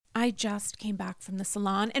I just came back from the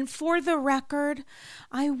salon, and for the record,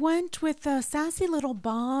 I went with a sassy little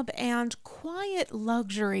bob and quiet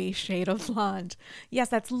luxury shade of blonde. Yes,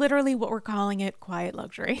 that's literally what we're calling it, quiet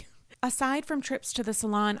luxury. Aside from trips to the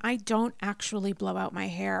salon, I don't actually blow out my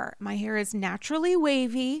hair. My hair is naturally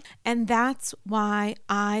wavy, and that's why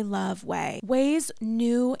I love Ouai. Ouai's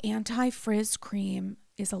new anti-frizz cream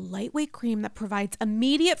is a lightweight cream that provides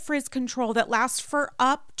immediate frizz control that lasts for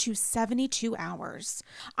up to 72 hours.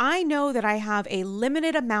 I know that I have a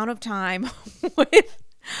limited amount of time with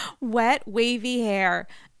wet, wavy hair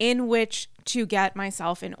in which to get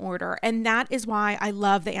myself in order. And that is why I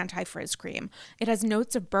love the anti-frizz cream. It has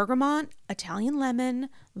notes of bergamot, Italian lemon,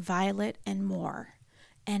 violet, and more.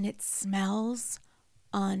 And it smells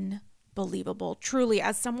unbelievable. Truly,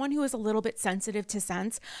 as someone who is a little bit sensitive to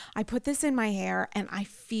scents, I put this in my hair and I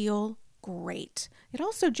feel great. It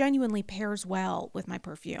also genuinely pairs well with my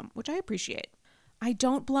perfume, which I appreciate. I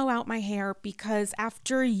don't blow out my hair because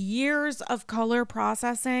after years of color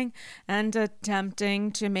processing and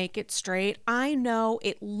attempting to make it straight, I know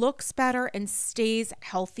it looks better and stays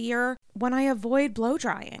healthier when I avoid blow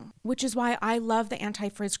drying, which is why I love the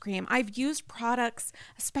anti-frizz cream. I've used products,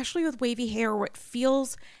 especially with wavy hair, where it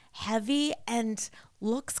feels heavy and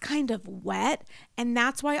looks kind of wet, and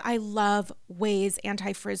that's why I love Ouai's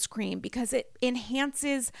anti-frizz cream, because it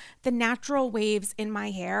enhances the natural waves in my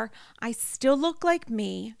hair. I still look like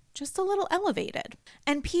me, just a little elevated.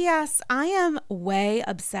 And P.S., I am way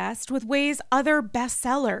obsessed with Ouai's other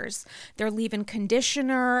bestsellers. Their leave-in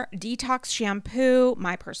conditioner, detox shampoo,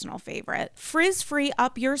 my personal favorite. Frizz-free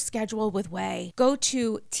up your schedule with Ouai. Go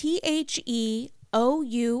to TheOuai.com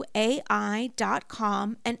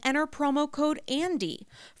and enter promo code Andy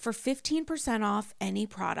for 15% off any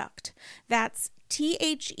product. That's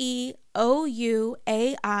TheOuai.com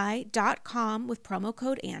with promo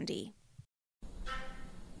code Andy.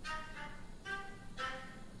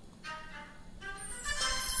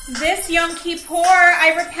 This Yom Kippur,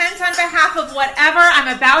 I repent on behalf of whatever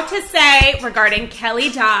I'm about to say regarding Kelly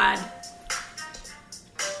Dodd.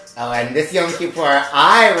 Oh, and this Yom Kippur,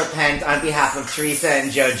 I repent on behalf of Teresa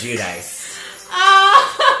and Joe Giudice.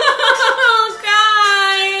 Oh,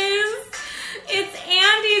 guys. It's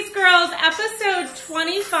Andy's Girls, episode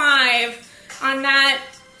 25, on that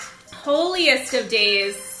holiest of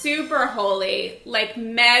days, super holy, like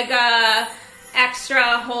mega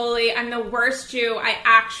extra holy. I'm the worst Jew.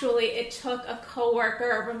 It took a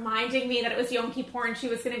coworker reminding me that it was Yom Kippur and she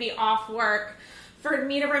was going to be off work for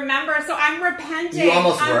me to remember, so I'm repenting. You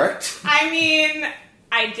almost worked? I mean,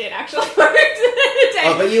 I did actually work today.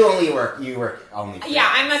 Oh, but you work only for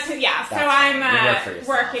I'm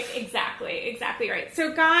working, exactly right.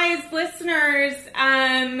 So guys, listeners,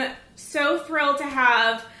 so thrilled to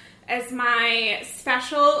have as my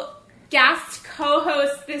special guest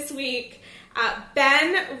co-host this week,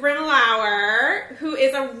 Ben Rimmelauer, who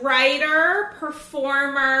is a writer,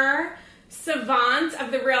 performer, savant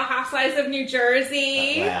of the Real Housewives of New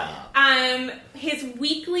Jersey. Wow. His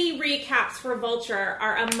weekly recaps for Vulture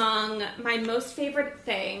are among my most favorite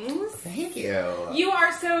things. Thank you.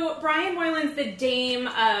 Brian Moylan's the dame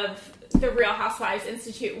of the Real Housewives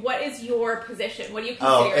Institute. What is your position? What do you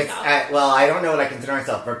consider yourself? I don't know what I consider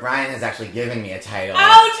myself, but Brian has actually given me a title.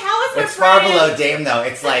 Oh, tell us what It's far below dame, though.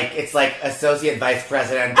 It's like associate vice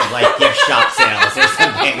president of gift shop sales or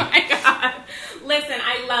something. Oh my god. Listen,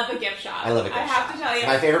 I love a gift shop. I love a gift shop. I have to tell you. It's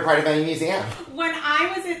my favorite part of any museum. When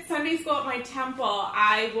I was at Sunday school at my temple,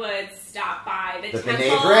 I would stop by the temple. B'nai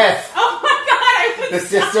B'rith. Oh my god, the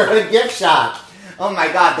sisterhood gift shop. Oh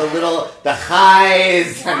my god, the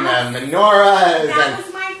chais and the menorahs. That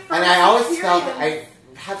was my first And I always experience. felt, I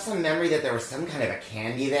have some memory that there was some kind of a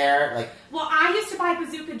candy there. Well, I used to buy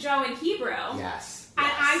Bazooka Joe in Hebrew. Yes. And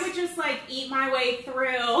I would just eat my way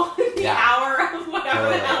through the hour of whatever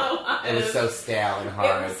the hell it was. It was so stale and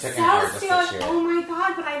hard. It was took so an hour to stale. chew it. Oh my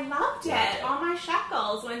god, but I loved it. Loved it. All my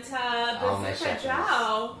shekels went to Bazooka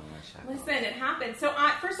Joe. Listen, it happened. So,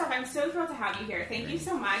 first off, I'm so thrilled to have you here. Thank you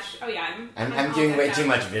so much. Oh yeah, I'm doing way too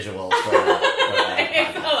much visuals for that.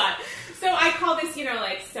 It's a lot. So I call this,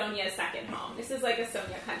 Sonia's second home. This is like a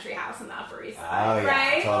Sonia country house on the Upper East Side. Oh yeah,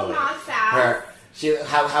 right? totally. Not sad.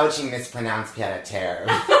 How would she mispronounce pied à terre?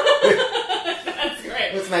 That's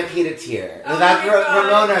great. What's my pied à terre? Oh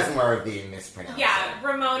Ramona's more of the mispronounced. Yeah,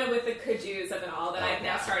 Ramona with the kajus of it all that I've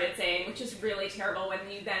now started saying, which is really terrible when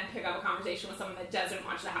you then pick up a conversation with someone that doesn't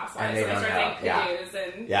watch The Housewives. And they so I don't start know.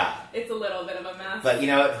 saying kajus, and it's a little bit of a mess. But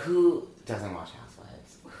who doesn't watch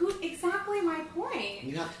Housewives? Exactly my point.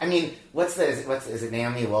 You have. I mean, is it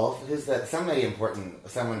Naomi Wolf? Who's somebody important,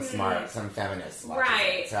 someone smart, some feminist.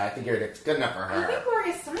 Right. It. So I figured it's good enough for her. I think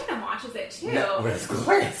Gloria Steinem watches it too. No, but it's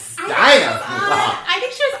Gloria Steinem. I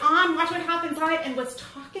think she was on Watch What Happens Live and was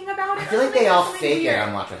talking about it. I feel like they all fake it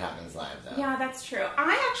on Watch What Happens Live, though. Yeah, that's true.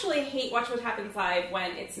 I actually hate Watch What Happens Live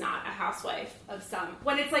when it's not a housewife of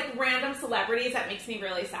when it's like random celebrities. That makes me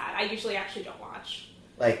really sad. I usually actually don't watch.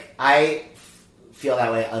 Like, I feel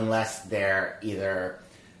that way unless they're either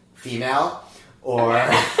female or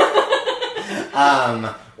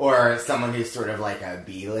or someone who's sort of like a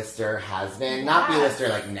B-lister has been. Not B-lister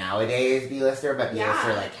like nowadays B-lister, but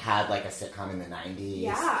B-lister like had like a sitcom in the 90s.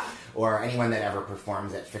 Yeah. Or anyone that ever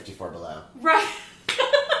performs at 54 Below. Right.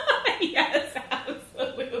 Yes,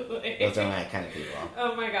 absolutely. Those are my kind of people.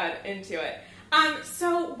 Oh my god, into it.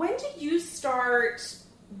 So when did you start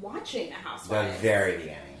watching The Housewives? The very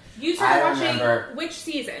beginning. You started watching which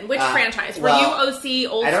season? Which franchise? Were you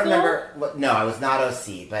OC, old I don't school? remember. No, I was not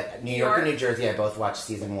OC, but New York and New Jersey, I both watched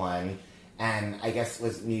season 1. And I guess,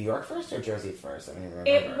 was New York first or Jersey first? I don't even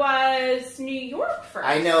remember. It was New York first.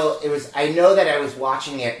 I know that I was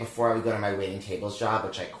watching it before I would go to my waiting tables job,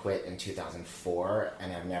 which I quit in 200004,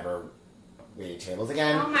 and I've never waited tables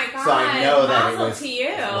again. Oh my god! So I know that it Mazel was. to you.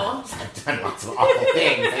 Well, I've done lots of awful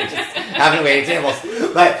things. I just haven't waited tables.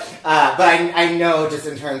 But I know just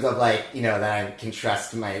in terms of like that I can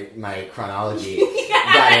trust my chronology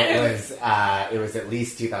that it was at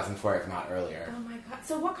least 2004, if not earlier. Oh my god!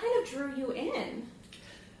 So what kind of drew you in?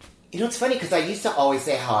 It's funny because I used to always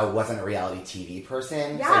say how I wasn't a reality TV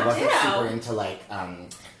person. Yeah, so I wasn't ditto. super into like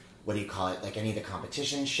what do you call it? Like any of the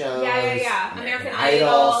competition shows. Yeah. American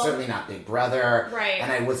Idol. Certainly not Big Brother. Right.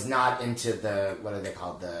 And I was not into what are they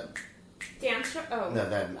called? The dance show? Oh.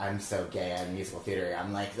 No, I'm so gay at musical theater.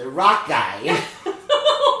 I'm like the rock guy.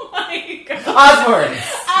 Oh my god. Osbourne.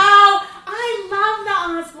 Oh, I love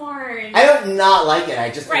the Osbournes. I don't not like it.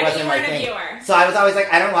 I just right, it wasn't my thing. So I was always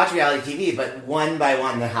like, I don't watch reality TV, but one by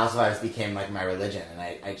one, the Housewives became like my religion, and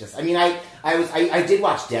I did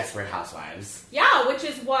watch Desperate Housewives. Yeah, which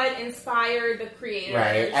is what inspired the creators.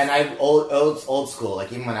 Right, and I old school.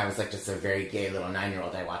 Like even when I was like just a very gay little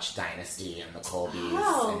 9-year-old, I watched Dynasty and the Colbys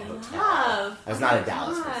and Hotel. Love. I was not a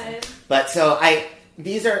Dallas person, but so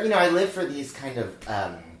these are I live for these kind of.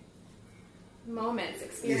 Moments,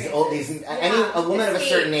 experiences. A woman of a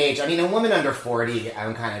certain age. I mean, a woman under 40,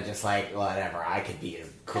 I'm kind of just like, whatever. I could be as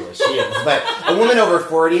cool as she is. But a woman over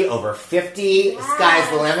 40, over 50, sky's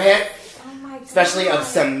the limit. Oh my God. Especially of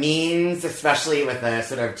some means, especially with a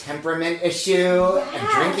sort of temperament issue, a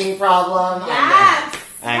drinking problem. Yes.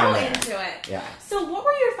 I'm there. Into it. Yeah. So what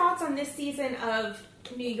were your thoughts on this season of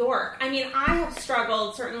New York? I mean, I have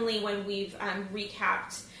struggled, certainly when we've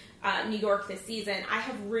recapped New York this season. I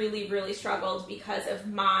have really, really struggled because of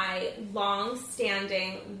my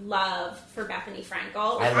long-standing love for Bethany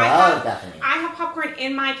Frankel. I love Bethany. I have popcorn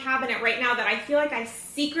in my cabinet right now that I feel like I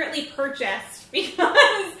secretly purchased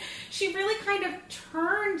because she really kind of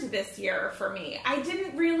turned this year for me. I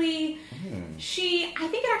didn't really... I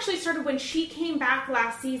think it actually started when she came back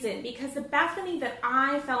last season, because the Bethany that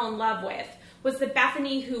I fell in love with was the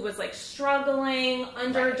Bethany who was like struggling,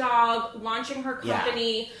 underdog, launching her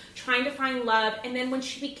company, trying to find love, and then when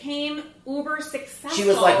she became uber successful, she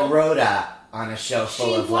was like Rhoda on a show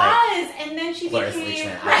full of like. And then she Cloris became.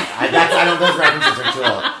 Leachman. I don't. Those references are too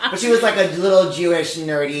old. But she was like a little Jewish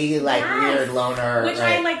nerdy, like weird loner, which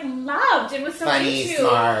I like loved and was so funny, into.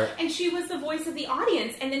 smart, and she was the voice of the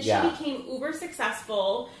audience. And then she became uber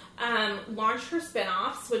successful. Launched her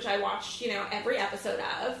spinoffs, which I watched, every episode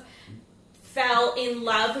of. Fell in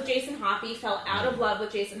love with Jason Hoppy, fell out of love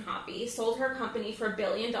with Jason Hoppy, sold her company for $1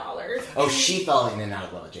 billion. Oh, she fell in and out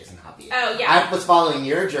of love with Jason Hoppy. Oh, yeah. I was following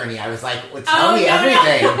your journey. I was like, well, tell me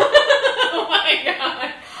everything. Oh, my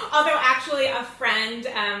God. Although, actually, a friend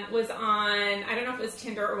was on, I don't know if it was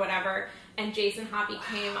Tinder or whatever, and Jason Hoppy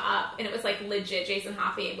came up, and it was, like, legit Jason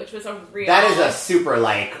Hoppy, which was a real... That is a super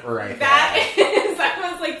like right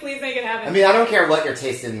I was like, please make it happen. I mean, I don't care what your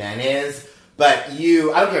taste in men is, but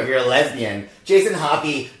I don't care if you're a lesbian, Jason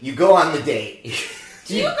Hoppy, you go on the date.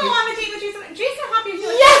 Do you go on the date with Jason Hoppy?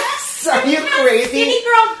 Yes! Are you crazy? Skinny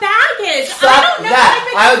girl baggage. Stop I don't know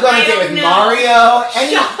that. I would go on a date with Mario,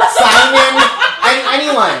 Simon,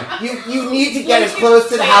 anyone. You need to get as close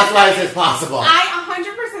to the Housewives as possible. I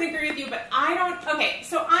 100% agree with you, but I don't... Okay,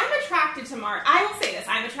 so I'm attracted to Mario. I will say this.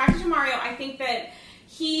 I'm attracted to Mario. I think that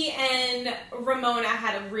he and Ramona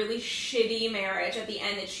had a really shitty marriage at the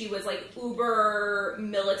end, that she was like uber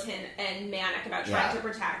militant and manic about trying to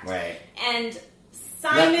protect. Right. And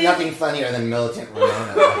Simon... Nothing funnier than militant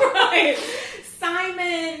Ramona. Right.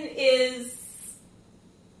 Simon is...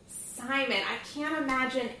 Simon. I can't imagine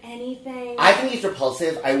imagine anything. I think he's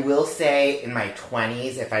repulsive. I will say, in my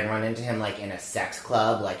 20s, if I'd run into him, like, in a sex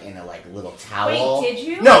club, like, in a, like, little towel. Wait, did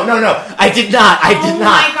you? No. I did not. I did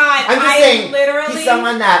not. Oh, my God. I'm just saying, literally... he's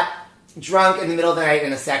someone that, drunk in the middle of the night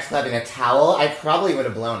in a sex club in a towel, I probably would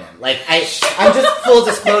have blown him. Like, I'm just full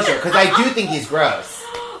disclosure, because I do think he's gross.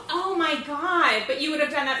 Oh, my God. But you would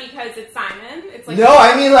have done that because it's Simon? It's like... No,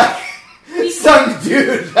 I mean, like... Some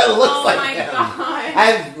dude that looks like him. Oh my God.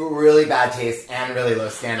 I have really bad taste and really low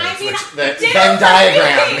standards, I mean, which the Venn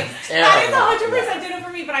diagram is terrible. That is 100% ditto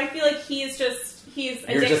for me, but I feel like he's a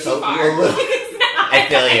You're dick just too far. I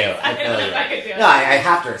feel you. I don't know if I could do it. No, I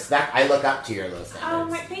have to respect. I look up to your low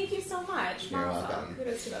standards. Oh, thank you so much. You're welcome.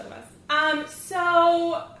 Kudos to both of us.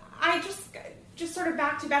 So I just sort of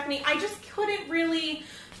back to Bethany. I just couldn't really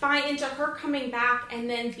buy into her coming back and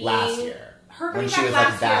then being last year. Her coming When she back was like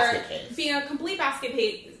last a basket year, case. being a complete basket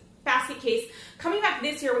case, coming back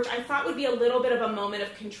this year, which I thought would be a little bit of a moment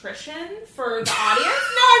of contrition for the audience.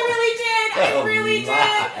 No, I really did.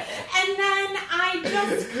 And then I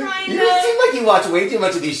just kind of... You seem like you watch way too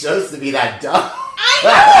much of these shows to be that dumb. I know!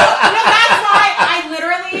 No, that's why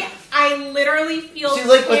I literally feel She's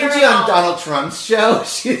like, wasn't she on terrible. Donald Trump's show?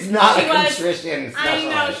 She's not She a was- contrition I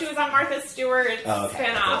know, specialist. she was on Martha Stewart's Okay,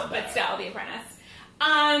 spinoff, but still, The Apprentice.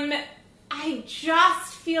 I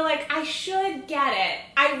just feel like I should get it.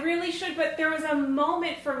 I really should, but there was a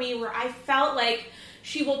moment for me where I felt like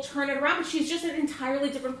she will turn it around, but she's just an entirely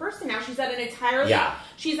different person now. She's at an entirely... Yeah.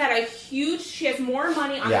 She's at a huge... She has more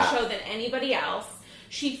money on Yeah. the show than anybody else.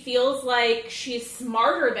 She feels like she's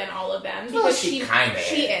smarter than all of them. Well, Because she kinda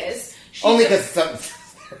She is. is. She's Only just- because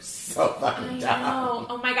they're so fucking I dumb. know.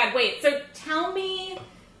 Oh my God. Wait. So tell me,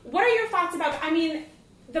 what are your thoughts about? I mean,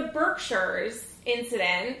 the Berkshires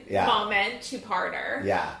incident moment two-parter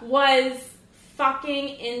was fucking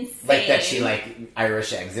insane. Like that she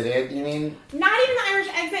Irish exited, you mean? Not even the Irish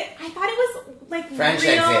exit. I thought it was like French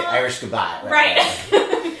real... exit, Irish goodbye. Right.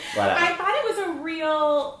 Whatever. I thought it was a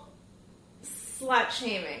real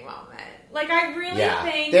slut-shaming moment. Like, I really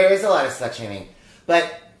think... there is a lot of slut shaming,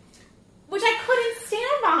 but... Which I couldn't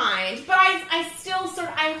stand behind, but I still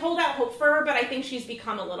I hold out hope for her, but I think she's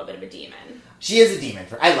become a little bit of a demon. She is a demon.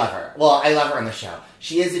 I love her. Well, I love her on the show.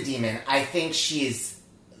 She is a demon. I think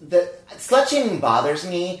the slut shaming bothers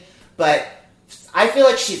me, but I feel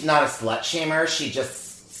like she's not a slut shamer. She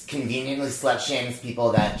just conveniently slut shames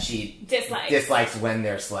people that she dislikes when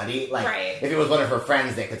they're slutty. Like, if it was one of her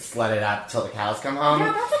friends, they could slut it up till the cows come home.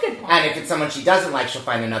 Yeah, that's a good point. And if it's someone she doesn't like, she'll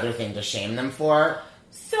find another thing to shame them for.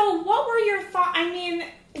 So, what were your thoughts? I mean...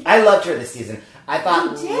 I loved her this season. I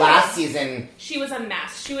thought last season... She was a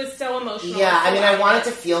mess. She was so emotional. Yeah, I mean, I wanted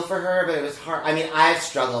to feel for her, but it was hard. I mean, I've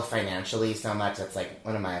struggled financially so much. That's like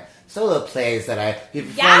one of my solo plays that I be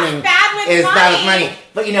performing bad with money.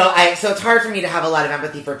 But, so it's hard for me to have a lot of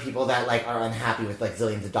empathy for people that, are unhappy with,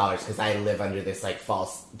 zillions of dollars, because I live under this,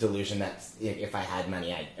 false delusion that if I had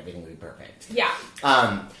money, everything would be perfect. Yeah.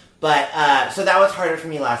 So that was harder for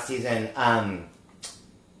me last season.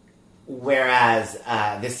 Whereas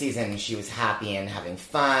this season she was happy and having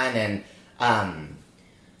fun, and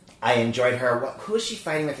I enjoyed her. Who was she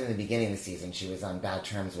fighting with in the beginning of the season? She was on bad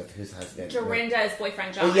terms with whose husband? Dorinda's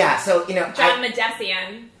boyfriend, John. Oh, yeah, so, John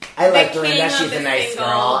Medesian. I like Dorinda. She's a nice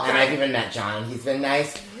girl, and I've even met John. He's been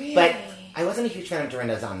nice. Really? But I wasn't a huge fan of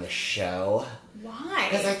Dorinda's on the show. Why?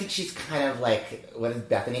 Because I think she's kind of like, what does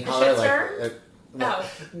Bethany call A her? shitster?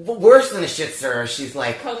 Worse than a shit stir. She's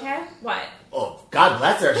like... Cokehead? What? Oh, God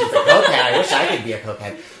bless her. She's a cokehead. I wish I could be a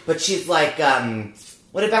cokehead. But she's like,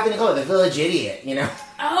 what did Bethany call her? The village idiot,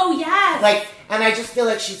 Oh, yes! And I just feel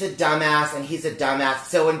like she's a dumbass and he's a dumbass.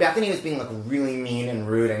 So when Bethany was being, really mean and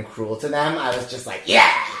rude and cruel to them, I was just like,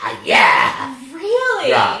 yeah! Really?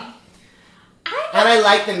 Yeah. And I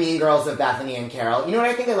like the mean girls of Bethany and Carol. You know what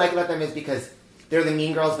I think I like about them is because they're the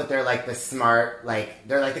mean girls, but they're the smart,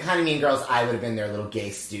 they're the kind of mean girls I would have been their little gay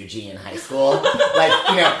stoogie in high school.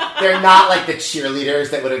 They're not the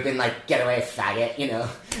cheerleaders that would have been get away, faggot,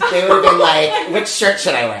 They would have been which shirt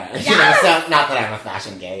should I wear? Yes. So not that I'm a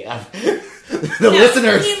fashion gay. The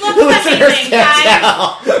listeners amazing, can't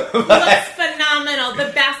tell. He looks phenomenal.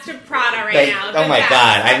 The best of Prada now. Oh my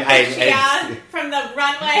God. I from the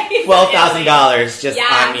runway. $12,000 just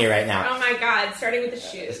on me right now. Oh my God. Starting with the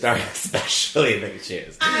shoes. Especially the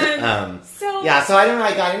shoes. So I don't know.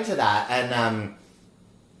 I got into that. And,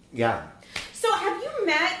 So have you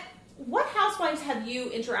met... What housewives have you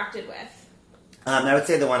interacted with? I would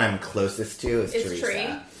say the one I'm closest to is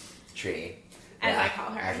Teresa. Tree. As I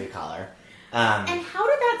call her. As we call her. And how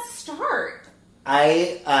did that start?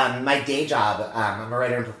 My day job, I'm a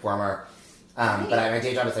writer and performer, but my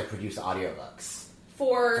day job is I produce audiobooks.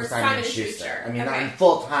 for Simon & Schuster. I mean, okay. I'm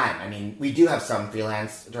full-time. I mean, we do have some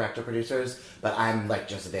freelance director-producers, but I'm, like,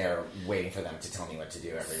 just there waiting for them to tell me what to do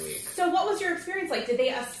every week. So what was your experience like? Did they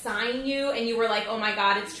assign you and you were like, oh my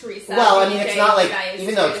god, it's Teresa? Well, I mean, it's not like,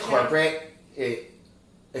 even though it's corporate,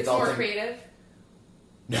 it's more creative?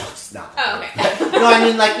 No, it's not. Oh, okay. No, I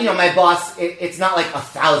mean, like, you know, my boss, it's not like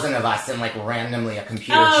 1,000 of us and, like, randomly a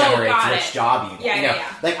computer generates which job you get. You know?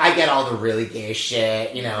 Like, I get all the really gay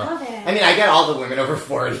shit, you know. Love it. I mean, I get all the women over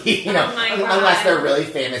 40, you know. Oh my God. Unless they're really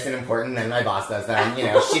famous and important, then my boss does them. You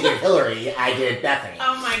know, she did Hillary, I did Bethany.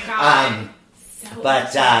 Oh my God.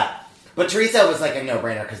 But Teresa was, like, a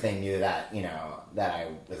no-brainer because they knew that, you know, that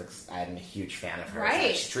I'm a huge fan of hers.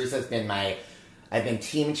 Right. Teresa's been I've been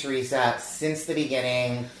Team Teresa since the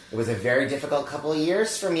beginning. It was a very difficult couple of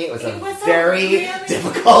years for me. It was a very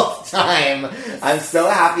difficult time. I'm so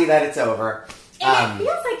happy that it's over. And it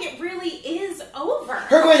feels like it really is over.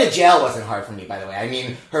 Her going to jail wasn't hard for me, by the way. I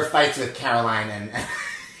mean, her fights with Caroline and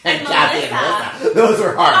Kathy and Melissa, those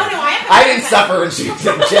were hard. Oh, no, I didn't suffer when she was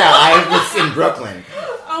in jail. I was in Brooklyn.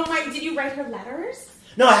 Oh my, did you write her letters?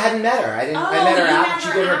 No, I hadn't met her. I met her after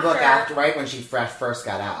she did her book right when she first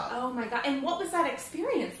got out. Oh my god! And what was that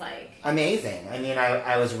experience like? Amazing. I mean,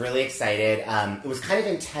 I was really excited. It was kind of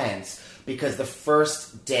intense because the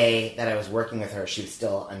first day that I was working with her, she was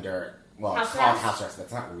still under it's called house arrest, but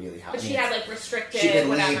it's not really house. But she had like restricted. She could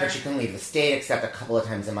leave, but she couldn't leave the state except a couple of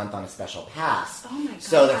times a month on a special pass. Oh my god!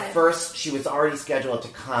 So she was already scheduled to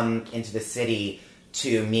come into the city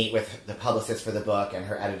to meet with the publicist for the book and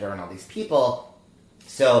her editor and all these people.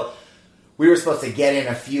 So we were supposed to get in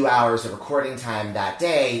a few hours of recording time that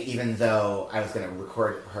day, even though I was going to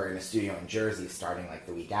record her in a studio in Jersey starting like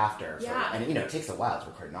the week after. And you know, it takes a while to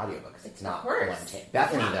record an audiobook because it's not one take.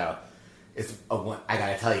 Bethany, though, is I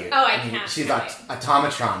gotta tell you. Oh, I mean, she's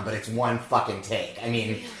automatron, but it's one fucking take. I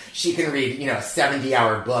mean, she can read, you know, a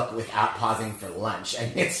 70-hour book without pausing for lunch.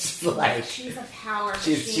 And it's just like... She's a power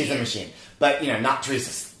machine. She's a machine. But, you know, not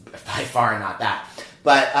Teresa's by far not that.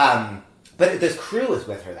 But this crew was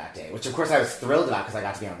with her that day, which of course I was thrilled about because I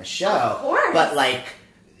got to be on the show. Of course. But like,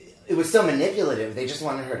 it was so manipulative. They just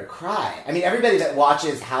wanted her to cry. I mean, everybody that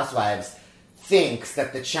watches Housewives thinks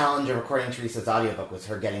that the challenge of recording Teresa's audiobook was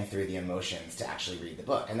her getting through the emotions to actually read the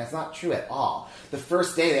book, and that's not true at all. The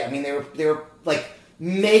first day, they were like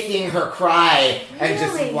making her cry and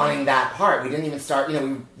just wanting that part. We didn't even start, you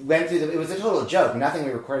know, we went through it was a total joke. Nothing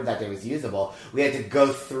we recorded that day was usable. We had to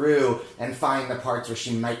go through and find the parts where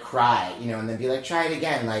she might cry, you know, and then be like, try it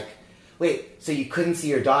again. Like, wait, so you couldn't see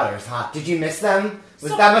your daughters, huh? Did you miss them?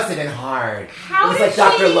 That must have been hard. It was like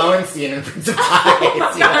Dr. Lowenstein in Prince of Tides. Oh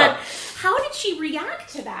my God. How did she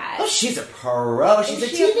react to that? Oh, she's a pro. She's a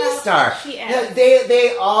TV star. She is. Yeah,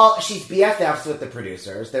 they all, she's BFFs with the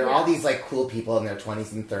producers. They're all these, like, cool people in their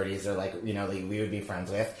 20s and 30s. They're, like, you know, we would be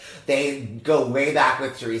friends with. They go way back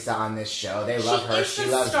with Teresa on this show. They love her. She loves them.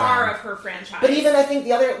 She's the star of her franchise. But even, I think,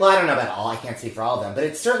 I don't know about all. I can't speak for all of them. But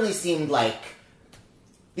it certainly seemed like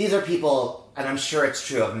these are people, and I'm sure it's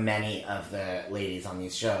true of many of the ladies on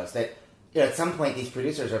these shows, that, you know, at some point, these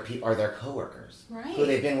producers are their coworkers, who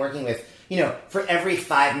they've been working with. You know, for every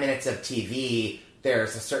 5 minutes of TV,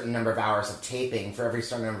 there's a certain number of hours of taping. For every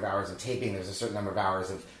certain number of hours of taping, there's a certain number of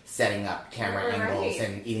hours of setting up camera angles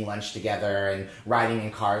and eating lunch together and riding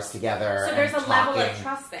in cars together. So there's a talking. level of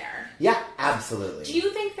trust there. Yeah, absolutely. Do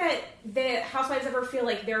you think that the housewives ever feel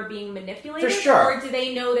like they're being manipulated? For sure. Or do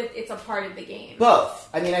they know that it's a part of the game? Both.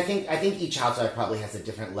 I mean, I think each housewife probably has a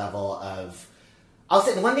different level of... I'll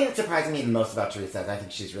say the one thing that surprised me the most about Teresa is I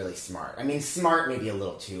think she's really smart. I mean, smart maybe a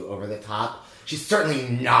little too over the top. She's certainly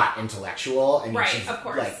not intellectual. I mean, she's, of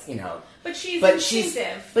course. Like, you know... But she's But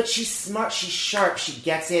she's smart. She's sharp. She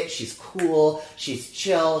gets it. She's cool. She's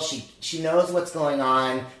chill. She knows what's going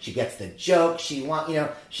on. She gets the joke. She's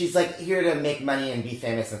like here to make money and be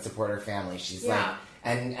famous and support her family. She's like...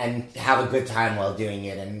 And have a good time while doing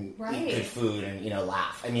it and eat good food and, you know,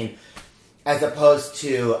 laugh. I mean, as opposed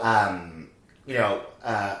to...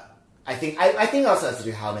 I think also has to do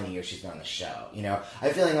with how many years she's been on the show. You know,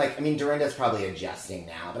 I'm feeling like, I mean, Dorinda's probably adjusting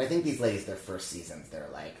now, but I think these ladies, their first seasons, they're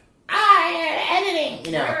like, editing,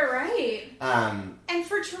 you know. You're right. And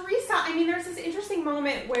for Teresa, I mean, there's this interesting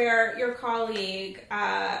moment where your colleague,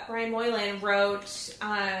 Brian Moylan, wrote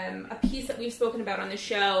a piece that we've spoken about on the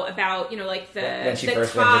show about, you know, like when she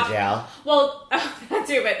first went to jail. Well, that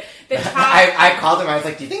too, but the top... I called him, I was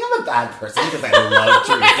like, do you think I'm a bad person? Because I love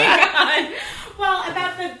Teresa. Oh my God. Well,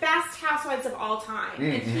 about the best housewives of all time. Mm-hmm.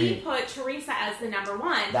 And he put Teresa as the number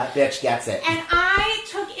one. That bitch gets it. And I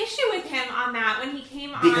took issue with him on that when he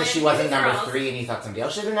came on. Because she wasn't number 3 and you thought somebody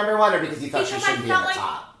else should have been number 1, or because you thought she shouldn't be in the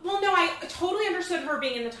top? Well, no, I totally understood understood her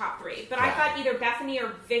being in the top 3, but I Yeah. thought either Bethany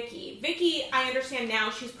or Vicky. Vicky, I understand now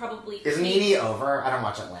she's probably... Is Nene over? I don't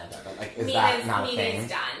watch Atlanta, but like, is that not a thing?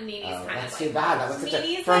 Nene's done. Nene's kind of that's like... too bad. That was such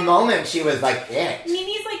Nene's for a moment, she was like it.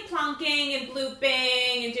 Nene's like plunking and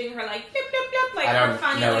blooping and doing her like bloop bloop bloop, like I don't her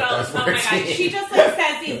funny know what little. those Oh my words god, mean. she just like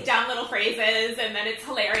says these dumb little phrases and then it's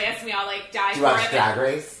hilarious and we all like die Do you for watch it. Drag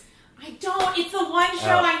Race? I don't. It's the one show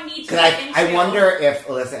I need to Because get into. I wonder if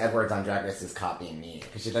Alyssa Edwards on Drag Race is copying me.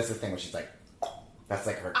 Because she does this thing where she's like, that's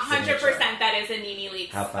like her 100% signature. that is a Nene Leakes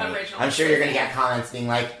How funny. original. I'm sure you're going to get comments being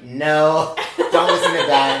like, no, don't listen to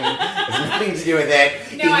Ben. It has nothing to do with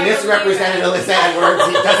it. No, I he misrepresented Alyssa Edwards.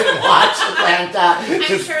 He doesn't watch Atlanta.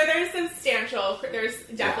 I'm sure there's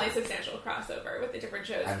definitely substantial crossover with the different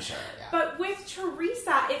shows. I'm sure, yeah. But with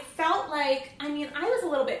Teresa, it felt like, I mean, I was a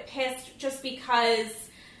little bit pissed just because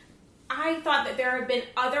I thought that there have been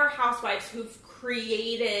other housewives who've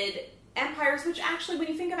created empires, which actually, when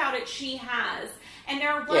you think about it, she has. And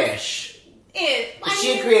there was... Ish. If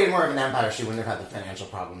she had created more of an empire, she wouldn't have had the financial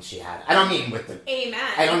problems she had. I don't mean with the... Amen.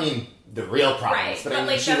 I don't mean the real problems. Right, But I mean,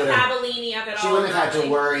 like she the would have... Fabellini of it all. She wouldn't have had to like-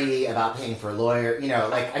 worry about paying for a lawyer. You know,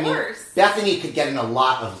 like, I mean, course. Bethany could get in a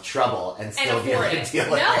lot of trouble and still be able afford to it.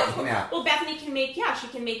 deal with No, it. of You know? Well, Bethany can make, she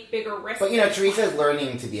can make bigger risks. But, you know, Teresa's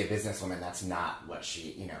learning to be a businesswoman. That's not what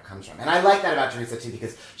she, you know, comes from. And I like that about Teresa, too,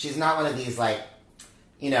 because she's not one of these, like,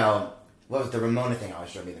 you know... What was the Ramona thing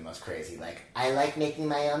always drove me the most crazy? Like, I like making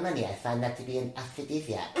my own money. I find that to be an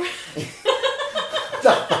aphrodisiac. What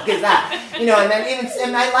the fuck is that? You know, and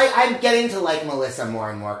then I'm getting to like Melissa more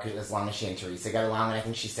and more as long as she and Teresa get along, and I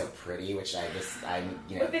think she's so pretty, which you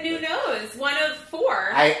know. With the new nose, 1 of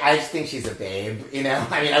 4. I just think she's a babe, you know?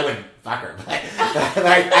 I mean, I wouldn't fuck her, but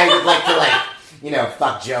I would like to like, you know,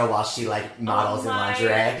 fuck Joe while she like models in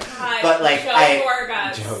lingerie. God. But like, Joe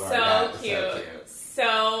Gorga, so cute.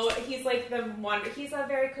 So he's like the wonder. He's a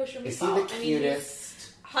very kosher meatball. Is he the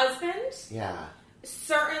cutest? Husband? Yeah.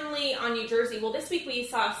 Certainly on New Jersey. Well, this week we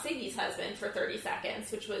saw Siggy's husband for 30 seconds,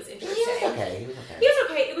 which was interesting. He was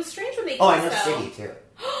okay. It was strange when they Oh, I know Siggy too.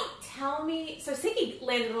 Tell me. So Siggy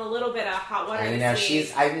landed in a little bit of hot water I know, this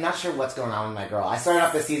week. I'm not sure what's going on with my girl. I started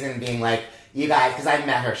off the season being like, you guys, because I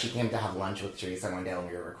met her. She came to have lunch with Teresa one day when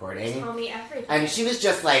we were recording. Tell me everything. And she was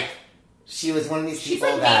just like, she was one of these people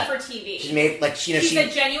She's like that... made for TV. She made, like, you know, she's a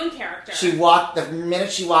genuine character. The minute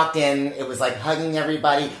she walked in, it was like hugging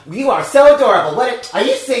everybody. You are so adorable. Are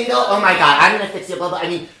you single? Oh my god, I'm gonna fix you, blah, blah. I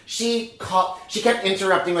mean, she kept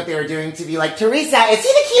interrupting what they were doing to be like, Teresa, is he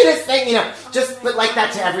the cutest thing? You know, but like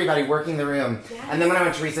that to everybody working the room. Yes. And then when I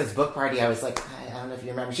went to Teresa's book party, I was like, I don't know if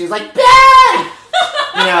you remember, she was like, Ben!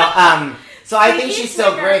 You know, so I think she's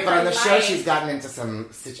so great, but on the show she's gotten into some...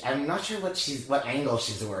 I'm not sure what angle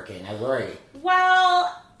she's working. I worry.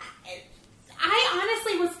 Well, I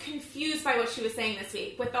honestly was confused by what she was saying this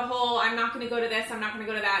week with the whole, I'm not going to go to this, I'm not going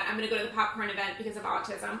to go to that, I'm going to go to the popcorn event because of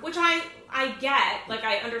autism, which I get, like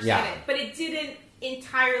I understand it, but it didn't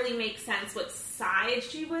entirely make sense what side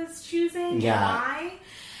she was choosing and why.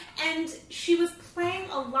 And she was playing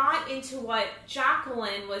a lot into what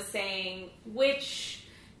Jacqueline was saying, which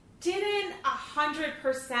didn't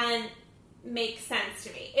 100% make sense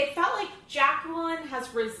to me. It felt like Jacqueline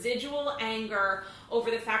has residual anger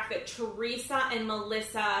over the fact that Teresa and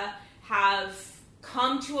Melissa have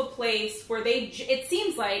come to a place where it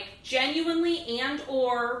seems like genuinely and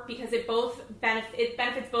or because it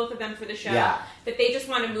benefits both of them for the show that they just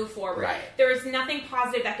want to move forward. Right. There is nothing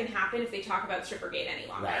positive that can happen if they talk about Strippergate any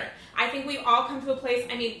longer. Right. I think we've all come to a place.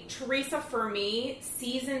 I mean, Teresa, for me,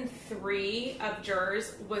 season 3 of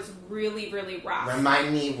Jers was really, really rough.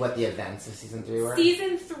 Remind me what the events of season 3 were.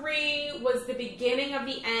 Season 3 was the beginning of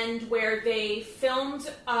the end where they filmed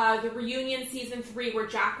the reunion season 3 where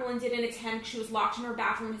Jacqueline didn't attend. She was locked in her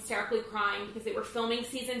bathroom hysterically crying because they were filming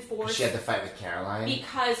season 4. She had to fight with Caroline.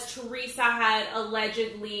 Because Teresa had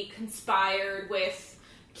allegedly conspired with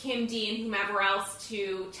Kim D and whomever else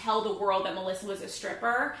to tell the world that Melissa was a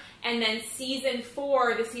stripper. And then season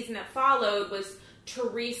 4, the season that followed, was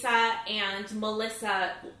Teresa and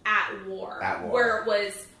Melissa at war. Where it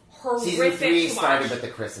was horrific. Season 3 to started watch. with the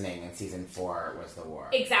christening, and season 4 was the war.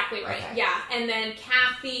 Exactly right. Okay. Yeah, and then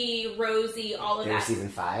Kathy, Rosie, all of They that. were season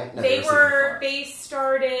 5? No, They were. They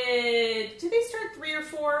started. Did they start 3 or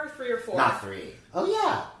 4? 3 or 4. Not 3. Oh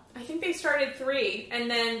yeah. I think they started 3,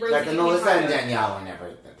 and then Rosie. Like the became Melissa part and of it. Danielle were never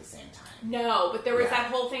at the same time. No, but there was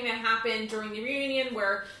that whole thing that happened during the reunion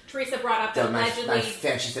where Teresa brought up that allegedly.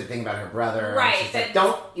 She said thing about her brother. Right. She said,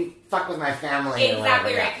 don't you fuck with my family.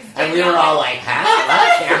 Exactly or right. And we were all like, huh?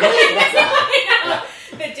 What? Family? What's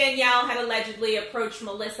up? That Danielle had allegedly approached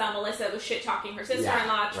Melissa. Melissa was shit-talking her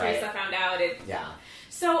sister-in-law. Teresa found out.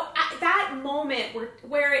 So that moment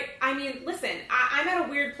where it, I mean, listen, I'm at a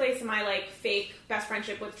weird place in my like fake best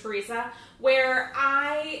friendship with Teresa where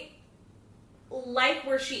I like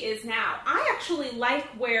where she is now. I actually like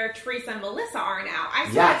where Teresa and Melissa are now. I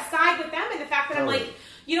sort of side with them in the fact that I'm like,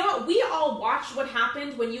 you know what? We all watched what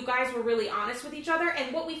happened when you guys were really honest with each other,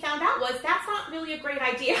 and what we found out was that's not really a great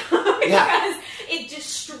idea because it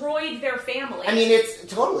destroyed their family. I mean, it's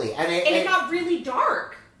totally, and it got really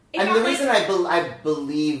dark. And the reason I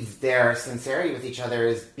believe their sincerity with each other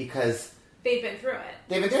is because they've been through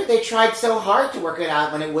it. They tried so hard to work it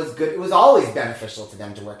out when it was good. It was always beneficial to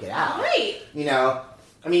them to work it out. Right. You know,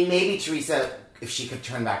 I mean, maybe Teresa, if she could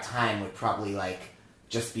turn back time, would probably like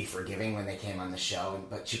just be forgiving when they came on the show,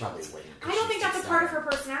 but she probably wouldn't. I don't think that's a part of her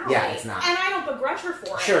personality. Yeah, it's not. And I don't begrudge her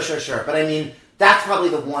for it. Sure. But I mean, that's probably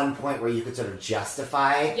the one point where you could sort of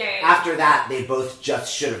justify. Yeah. After that, they both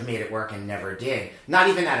just should have made it work and never did. Not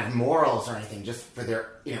even out of morals or anything, just for their,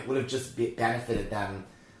 you know, would have just benefited them.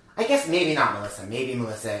 I guess maybe not Melissa. Maybe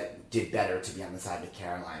Melissa did better to be on the side with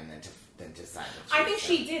Caroline than to side with Teresa. I think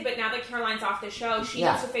she did, but now that Caroline's off the show, she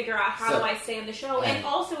needs to figure out how do I stay on the show. And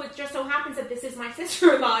also, it just so happens that this is my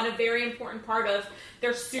sister-in-law and a very important part of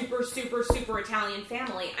their super, super, super Italian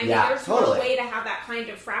family. I mean, there's no way to have that kind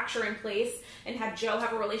of fracture in place and have Joe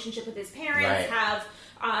have a relationship with his parents,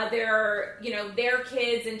 have their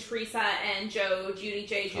kids and Teresa and Joe, Judy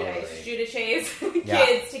J's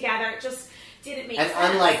kids together. It just didn't make sense.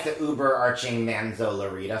 And unlike the uber-arching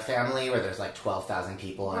Manzo-Larita family, where there's like 12,000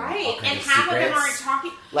 people and all kinds and of half secrets, of them aren't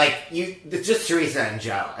talking. Like, it's just Teresa and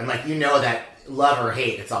Joe. And like, you know that love or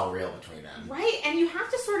hate, it's all real between them. Right, and you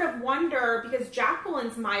have to sort of wonder, because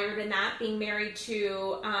Jacqueline's mired in that, being married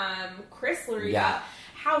to Chris Larita,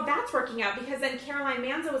 how that's working out, because then Caroline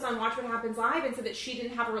Manzo was on Watch What Happens Live and said that she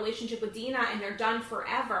didn't have a relationship with Dina and they're done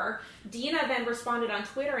forever. Dina then responded on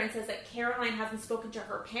Twitter and says that Caroline hasn't spoken to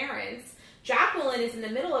her parents. Jacqueline is in the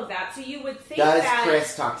middle of that, so you would think Does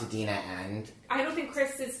Chris talk to Dina and... I don't think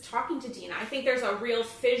Chris is talking to Dina. I think there's a real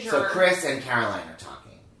fissure. So Chris and Caroline are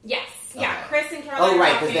talking? Yes. Okay. Yeah, Chris and Caroline are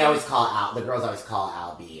right, because they always call Al... The girls always call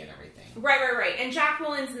Albie and everything. Right. And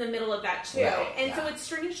Jacqueline's in the middle of that, too. Right, so it's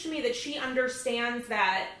strange to me that she understands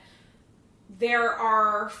that there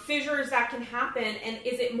are fissures that can happen, and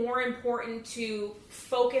is it more important to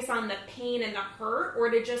focus on the pain and the hurt, or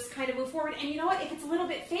to just kind of move forward? And you know what? If it's a little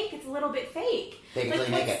bit fake, it's a little bit fake. They can like,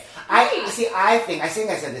 really make it. Right. I think I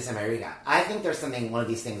said this in my recap. I think there's one of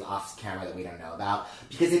these things off camera that we don't know about,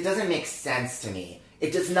 because it doesn't make sense to me.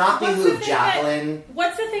 It does not behoove Jacqueline.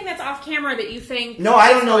 What's the thing that's off camera that you think... No, I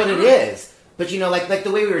don't know what it is. But you know, like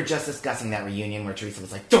the way we were just discussing that reunion where Teresa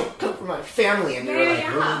was like, "Don't come from my family," and we were like,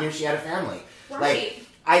 "Who knew she had a family?" Right. Like,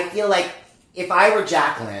 I feel like if I were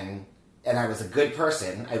Jacqueline and I was a good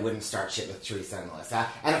person, I wouldn't start shit with Teresa and Melissa.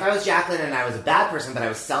 And if I was Jacqueline and I was a bad person, but I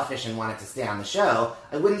was selfish and wanted to stay on the show,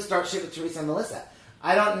 I wouldn't start shit with Teresa and Melissa.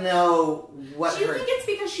 I don't know what. Do you think it's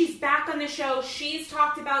because she's back on the show? She's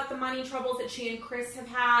talked about the money troubles that she and Chris have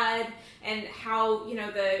had, and how, you know,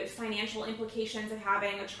 the financial implications of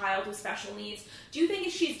having a child with special needs. Do you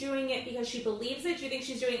think she's doing it because she believes it? Do you think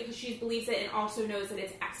she's doing it because she believes it and also knows that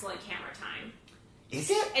it's excellent camera time? Is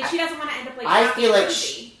it? And she doesn't want to end up like I feel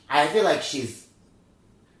like she's.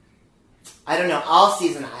 I don't know. All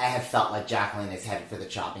season, I have felt like Jacqueline is headed for the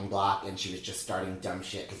chopping block, and she was just starting dumb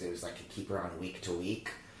shit because it was like to keep her on week to week.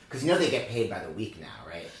 Because you know they get paid by the week now,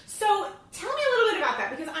 right? So tell me a little bit about that,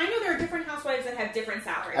 because I know there are different housewives that have different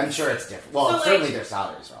salaries. I'm sure it's different. Well, so certainly their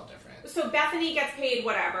salaries are all different. So Bethany gets paid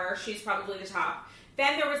whatever. She's probably the top.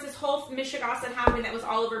 Then there was this whole mishigas that happened that was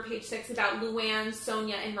all over Page 6 about Luann,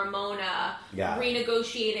 Sonia, and Ramona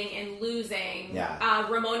renegotiating and losing. Yeah.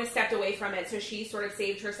 Ramona stepped away from it, so she sort of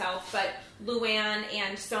saved herself. But Luann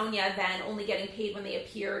and Sonia then only getting paid when they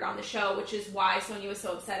appeared on the show, which is why Sonia was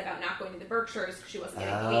so upset about not going to the Berkshires, because she wasn't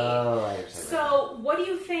getting paid. I understand. So what do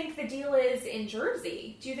you think the deal is in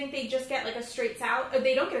Jersey? Do you think they just get like a straight salary?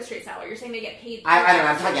 They don't get a straight salary. You're saying they get paid? I don't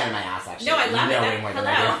know. I'm talking out of my ass, actually. No, I love it. Way more than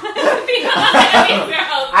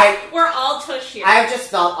We're all tush here. I've just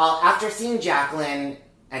felt, after seeing Jacqueline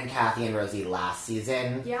and Kathy and Rosie last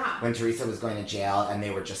season, when Teresa was going to jail, and they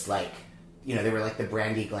were just like, you know, they were like the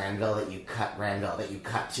Brandy Glanville that you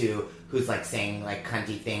cut to, who's like saying like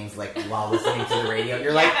cunty things like while listening to the radio.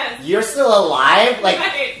 You're like, you're still alive? Like,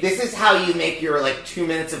 this is how you make your like 2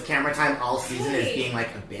 minutes of camera time all season is being like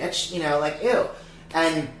a bitch, you know, like, ew.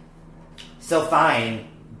 And so fine,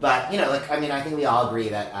 but, you know, like, I mean, I think we all agree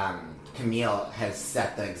that, Camille has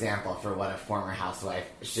set the example for what a former housewife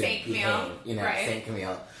should behave. You know, Saint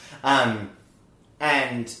Camille.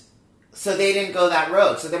 And so they didn't go that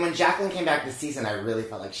road. So then when Jacqueline came back this season, I really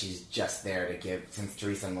felt like she's just there to give, since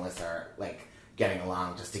Teresa and Melissa are, like, getting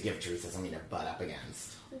along just to give Teresa something to butt up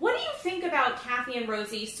against. What do you think about Kathy and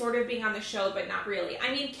Rosie sort of being on the show, but not really? I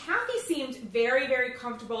mean, Kathy seemed very, very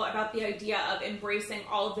comfortable about the idea of embracing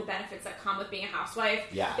all of the benefits that come with being a housewife.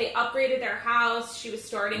 Yeah. They upgraded their house. She was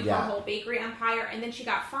starting Yeah. her whole bakery empire, and then she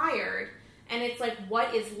got fired. And it's like,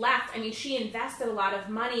 what is left? I mean, she invested a lot of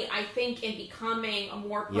money, I think, in becoming a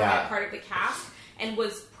more permanent part of the cast, and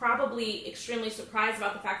was probably extremely surprised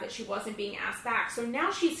about the fact that she wasn't being asked back. So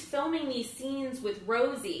now she's filming these scenes with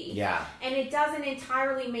Rosie. Yeah. And it doesn't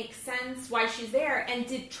entirely make sense why she's there. And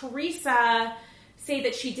did Teresa say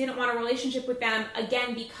that she didn't want a relationship with them,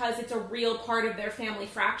 again, because it's a real part of their family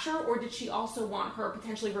fracture? Or did she also want her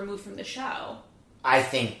potentially removed from the show? I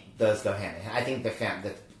think those go hand in hand. I think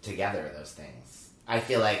together, those things. I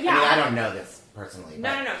feel like, Yeah. I mean, I don't know this personally.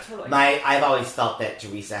 No, totally. I've always felt that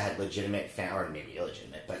Teresa had legitimate, or maybe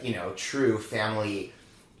illegitimate, but, true family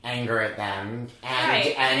anger at them.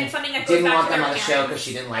 Right. And it's something that goes didn't back want to them their on the show parents. because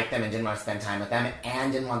she didn't like them and didn't want to spend time with them,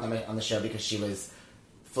 and didn't want them on the show because she was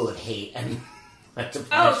full of hate and to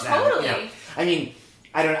punish them. Totally. I mean,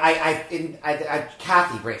 I don't.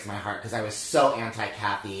 Kathy breaks my heart because I was so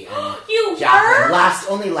anti-Kathy. And You Jacqueline, were?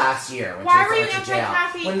 only last year. When Why Teresa were you went to jail.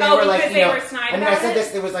 anti-Kathy? When they were like, because they were snide I mean, about I said it?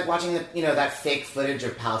 this. It was like watching that fake footage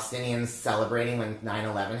of Palestinians celebrating when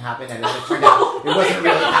 9/11 happened, and it turned out it wasn't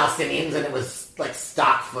really Palestinians, and it was like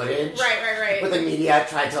stock footage. Right. But the media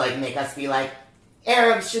tried to like make us be like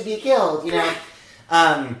Arabs should be killed,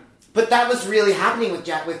 But that was really happening with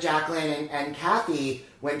Jacqueline and Kathy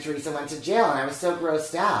when Teresa went to jail, and I was so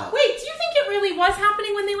grossed out. Wait, do you think it really was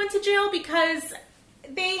happening when they went to jail? Because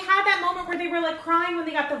they had that moment where they were like crying when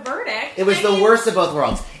they got the verdict. It was the worst of both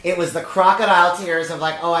worlds. It was the crocodile tears of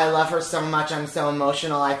like, oh, I love her so much, I'm so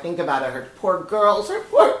emotional, I think about her poor girls. They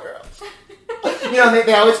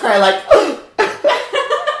always cry like,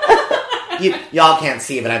 y'all can't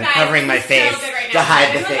see, but I'm Guys, covering my this is face so good right to now. hide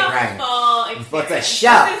the This is fake a crying. full experience. What's a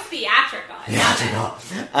show? This is theatrical.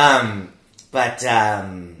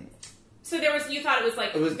 So you thought it was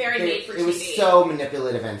like very made for TV. It was so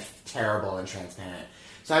manipulative and terrible and transparent.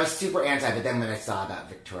 So I was super anti, but then when I saw about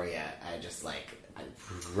Victoria, I just I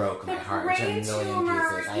broke my heart into a million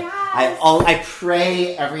pieces. I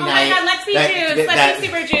pray every night. Oh my God, let's be Jews. Let's be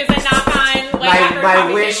super Jews and knock on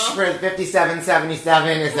my wish for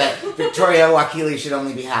 5777 is that Victoria Wakili should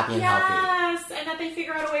only be happy and healthy. Yes, and that they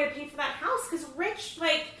figure out a way to pay for that house, because Rich,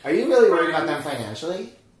 Are you really worried about them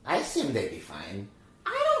financially? I assume they'd be fine.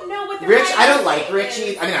 I don't know what Rich, I don't like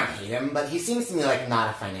Richie. I mean, I don't hate him, but he seems to me like not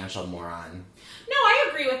a financial moron. No, I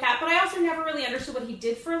agree with that, but I also never really understood what he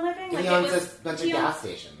did for a living. He owns a bunch of gas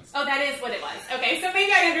stations. Oh, that is what it was. Okay, so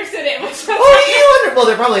maybe I understood it. Well,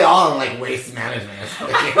 they're probably all in waste management or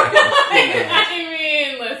something. I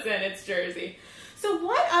mean, listen, it's Jersey. So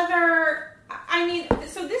what other...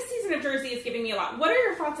 so this season of Jersey is giving me a lot. What are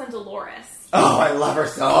your thoughts on Dolores? Oh, I love her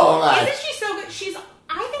so much. Isn't she so good?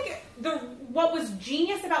 I think what was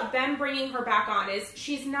genius about them bringing her back on is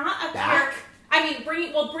she's not a character...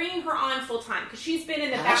 bringing her on full time, because she's been in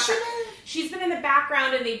the background. She's been in the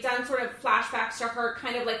background, and they've done sort of flashbacks to her,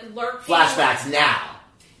 kind of lurking. Flashbacks now.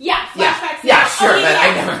 Yeah, flashbacks. Yeah, now. sure, but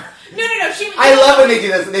I never. No. I love when they do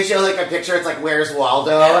this. They show a picture. It's Where's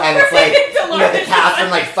Waldo, and it's the cast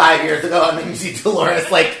from 5 years ago, and then you see Dolores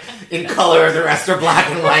in color. The rest are black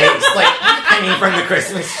and white, just hanging from the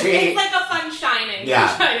Christmas tree. It's like a fun shining.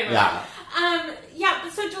 Yeah.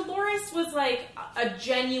 So Dolores was a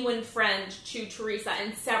genuine friend to Teresa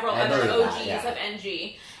and several other OGs of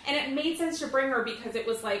NG. And it made sense to bring her because it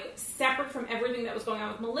was separate from everything that was going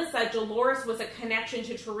on with Melissa. Dolores was a connection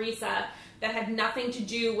to Teresa that had nothing to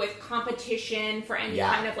do with competition for any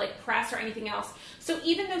kind of press or anything else. So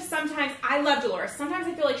even though sometimes I love Dolores, sometimes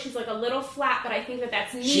I feel like she's a little flat, but I think that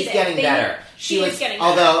that's needed. She's getting better. She is getting better.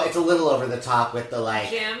 Although it's a little over the top with the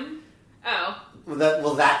Jim? Oh.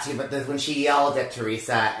 Well, that too, but when she yelled at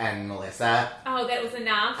Teresa and Melissa... Oh, that was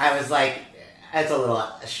enough? I was it's a little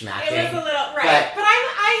schmacking. It was a little... Right. But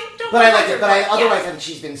I don't... But I liked it. But otherwise, I think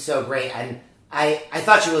she's been so great. And I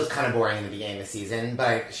thought she was kind of boring in the beginning of the season,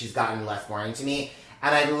 but she's gotten less boring to me.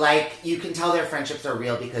 And you can tell their friendships are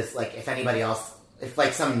real because, if anybody else... If,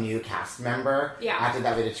 some new cast member acted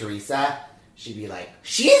that way to Teresa, she'd be like,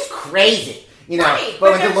 she's crazy! Right,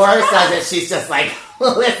 but when Dolores does it, she's just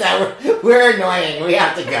Melissa, we're annoying. We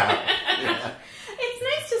have to go. It's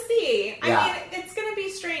nice to see. Yeah. I mean, it's going to be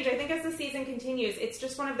strange. I think as the season continues, it's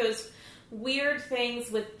just one of those weird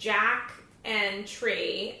things with Jack and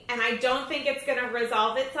Tree, and I don't think it's going to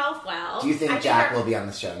resolve itself well. Do you think Jack will be on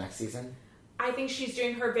the show next season? I think she's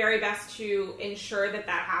doing her very best to ensure that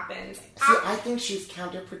happens. See, I think she's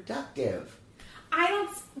counterproductive.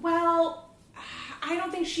 I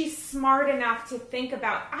don't think she's smart enough to think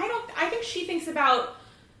about. I think she thinks about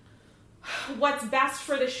what's best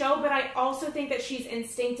for the show, but I also think that she's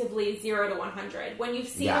instinctively 0 to 100. When you've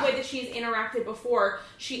seen the way that she's interacted before,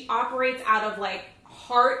 she operates out of like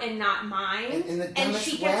heart and not mind. In the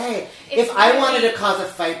dumbest way. If I wanted to cause a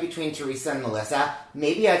fight between Teresa and Melissa,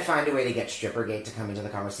 maybe I'd find a way to get Strippergate to come into the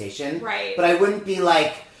conversation. Right. But I wouldn't be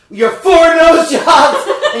like, you're 4 nose jobs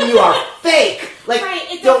and you are fake. Like, right,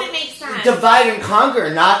 it doesn't make sense. Divide and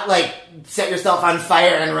conquer, not like set yourself on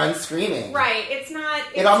fire and run screaming. Right, it's not...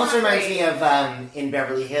 It almost reminds me of in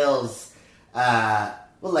Beverly Hills,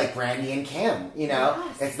 like Brandy and Kim, you know?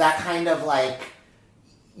 Yes. It's that kind of like...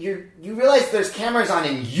 You realize there's cameras on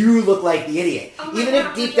and you look like the idiot. Oh Even God,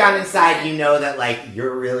 if deep down inside you know that like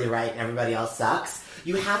you're really right and everybody else sucks,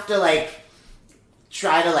 you have to like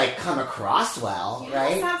try to like come across well,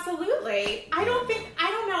 right? Yes, absolutely. I don't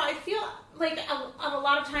know. I feel like a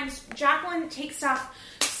lot of times Jacqueline takes stuff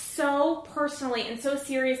so personally and so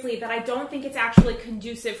seriously that I don't think it's actually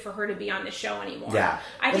conducive for her to be on the show anymore. Yeah.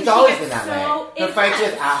 I think it's always been that way. Her fights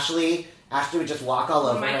with Ashley would just walk all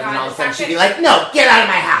over her, and then all of a sudden she'd be like, no, get out of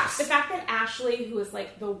my house! The fact that Ashley, who is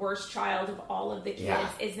like the worst child of all of the kids,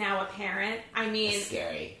 is now a parent, I mean... It's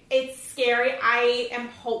scary. It's scary. I am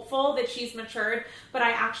hopeful that she's matured, but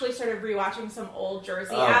I actually started rewatching some old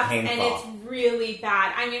Jersey apps, painful. and it's really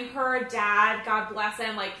bad. I mean, her dad, God bless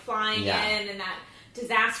him, like flying in, and that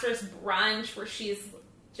disastrous brunch where she's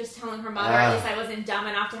just telling her mother, at least I wasn't dumb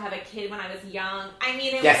enough to have a kid when I was young. I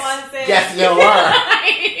mean, it wasn't. Yes, you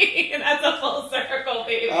were. That's a full circle,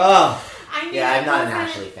 baby. Oh. I mean, I'm not an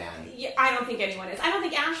Ashley fan. Yeah, I don't think anyone is. I don't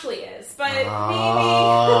think Ashley is, but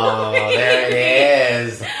maybe. There it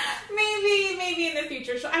is. Maybe in the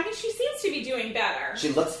future. I mean, she seems to be doing better.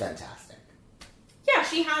 She looks fantastic. Yeah,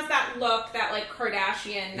 she has that look, that like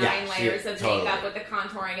Kardashian 9 layers of makeup with the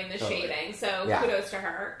contouring and the shading. So kudos to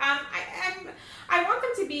her. I want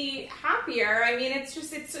them to be happier. I mean, it's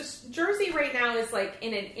just Jersey right now is like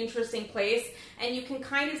in an interesting place, and you can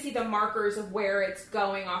kind of see the markers of where it's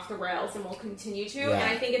going off the rails and will continue to. And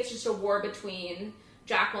I think it's just a war between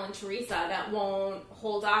Jacqueline and Teresa that won't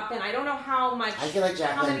hold up. And I don't know how much. I feel like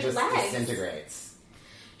Jacqueline just disintegrates.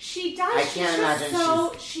 She does. I can't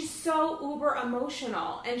imagine she's so uber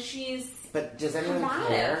emotional, and she's. But does anyone combative.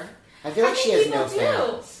 care? I feel like she has no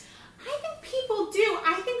fans. I think people do.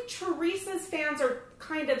 I think Teresa's fans are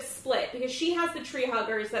kind of split because she has the tree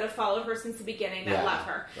huggers that have followed her since the beginning that love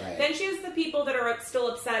her. Right. Then she has the people that are still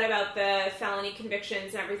upset about the felony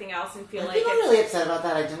convictions and everything else and feel like people really upset about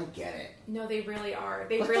that. I don't get it. No, they really are.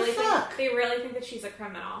 They what really the fuck? think they really think that she's a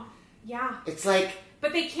criminal. Yeah. It's like.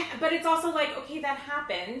 But they can't. But it's also like, okay, that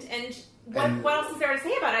happened, and what else is there to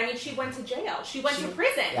say about it? I mean, she went to jail. She went to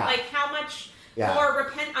prison. Yeah. Like, how much more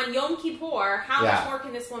repent on Yom Kippur? How much more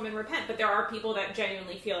can this woman repent? But there are people that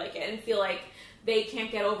genuinely feel like it and feel like they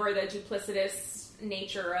can't get over the duplicitous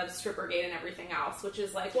nature of Strippergate and everything else, which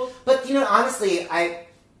is like, well. But you know, honestly, I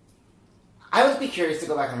would be curious to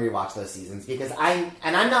go back and rewatch those seasons because I'm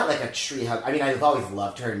not like a tree hug. I mean, I've always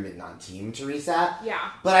loved her and been on Team Teresa. Yeah.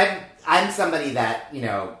 But I'm somebody that, you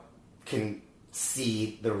know, can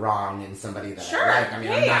see the wrong in somebody that I like. I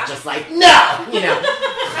mean, I'm not just like, no! You know,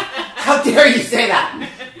 how dare you say that?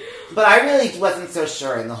 But I really wasn't so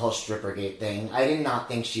sure in the whole Strippergate thing. I did not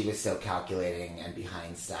think she was so calculating and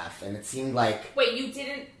behind stuff. And it seemed like... Wait, you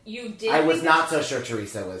did I was not so sure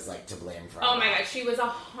Teresa was, like, to blame for Oh, my God. She was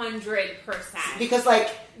 100%. Because,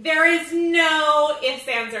 like... There is no ifs,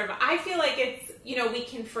 ands, or buts. I feel like it's, you know, we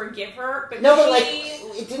can forgive her, but no, but, like,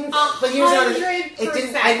 it didn't... But here's another thing. It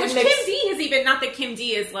didn't... Which Kim D has even... Not that Kim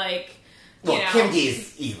D is, like... Well, Kim D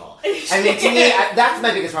is evil. I mean, to me, that's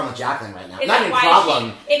my biggest problem with Jacqueline right now. Not even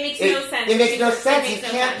problem. It makes no sense. It makes no sense. You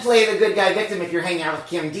can't play the good guy victim if you're hanging out with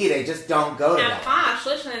Kim D. They just don't go together. Now, Posh,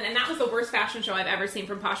 listen, and that was the worst fashion show I've ever seen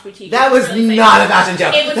from Posh Boutique. That was not a fashion show.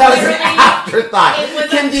 That was an afterthought.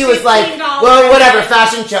 Kim D was like, well, whatever,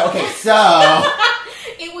 fashion show. Okay, so...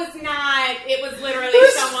 It was not. It was literally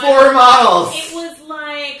someone... 4 models. It was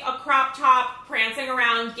like a crop top prancing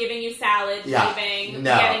around, giving you salad, leaving,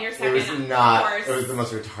 getting your second. It was not. Course. It was the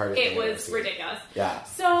most retarded thing It was ridiculous. Yeah.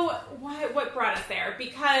 So what brought us there?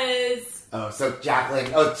 Because so Jacqueline.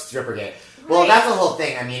 It's Strippergate. Right. Well, that's the whole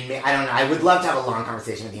thing. I mean, I don't know. I would love to have a long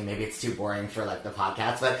conversation with you. Maybe it's too boring for like the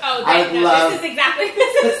podcast, but I would love. This is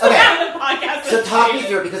how the podcast. So talk me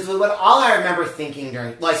through it because all I remember thinking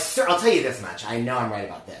during. Well, I'll tell you this much. I know I'm right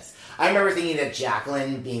about this. I remember thinking that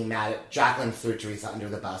Jacqueline threw Teresa under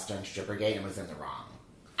the bus during Strippergate and was in the wrong.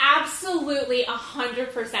 Absolutely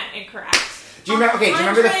 100% incorrect. Do you remember? Okay, do you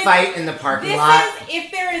remember the fight in the parking lot?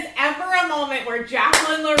 If there is ever a moment where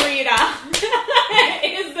Jacqueline Laurita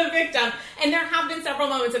is the victim, and there have been several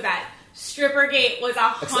moments of that. Strippergate was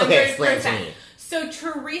 100%. Okay, explain to me. So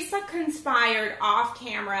Teresa conspired off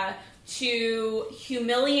camera to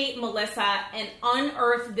humiliate Melissa and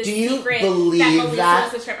unearth the secret that Melissa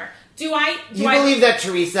was a stripper. Do I believe that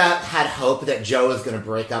Teresa had hope that Joe was going to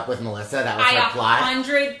break up with Melissa? That was her plot?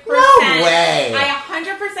 100%. No way!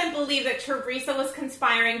 I 100% believe that Teresa was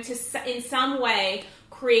conspiring to, in some way,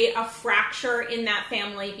 create a fracture in that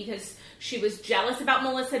family because she was jealous about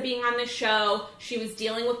Melissa being on the show. She was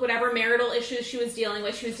dealing with whatever marital issues she was dealing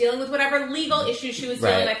with. She was dealing with whatever legal issues she was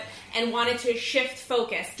dealing with and wanted to shift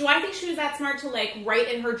focus. Do I think she was that smart to, like, write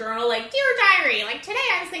in her journal, like, Dear Diary, like, today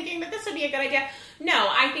I was thinking that this would be a good idea? No,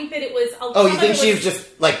 I think that it was... you think she was just,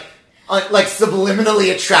 like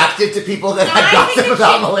subliminally attracted to people that had gossip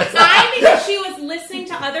about Melissa? I think that she was listening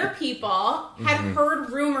to other people, had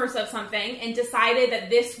heard rumors of something, and decided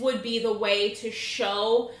that this would be the way to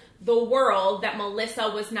show the world that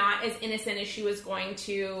Melissa was not as innocent as she was going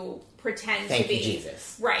to pretend to be. Thank you,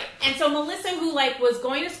 Jesus. Right. And so Melissa, who, like, was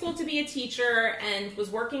going to school to be a teacher and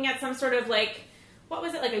was working at some sort of, like, what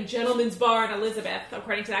was it, like a gentleman's bar in Elizabeth,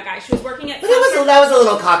 according to that guy. She was working at... But that was a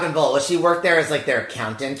little cock and bull. Was she worked there as, like, their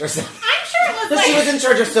accountant or something? I'm sure it was, but she was in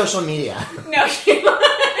charge of social media. No, she was.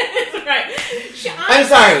 Right. I'm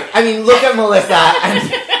sorry. I mean, look at Melissa. And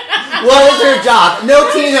what is her job?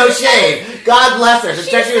 No tea, no shade. God bless her.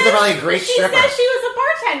 She was probably a great stripper. She said she was a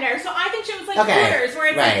bartender, so I think she was like Hooters, where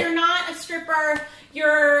it's like you're not a stripper, you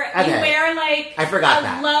wear like I forgot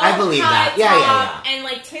that. I believe that. Yeah. And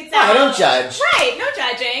like tits out. I don't judge. Right, no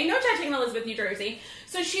judging in Elizabeth, New Jersey.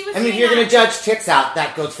 So she was. I mean, if you're going to judge tits out,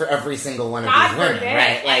 that goes for every single one of these women,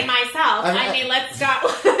 right? Like, and myself. I mean, let's stop.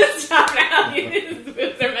 Let's stop now. These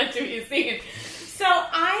boobs are meant to be seen. So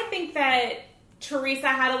I think that Teresa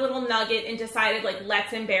had a little nugget and decided, like,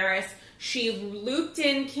 let's embarrass. She looped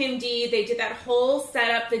in Kim D. They did that whole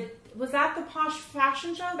setup. Was that the Posh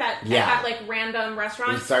Fashion Show? That like, random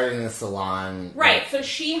restaurant? We started in the salon. Right. So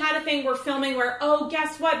she had a thing we're filming where,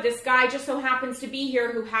 guess what? This guy just so happens to be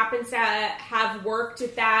here who happens to have worked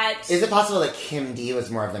at that. Is it possible that Kim D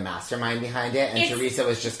was more of the mastermind behind it and Teresa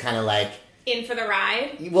was just kind of like... in for the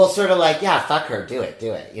ride? Well, sort of like, yeah, fuck her, do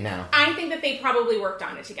it, you know? I think that they probably worked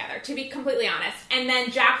on it together, to be completely honest. And then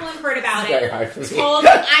Jacqueline heard about it. Very hard for me.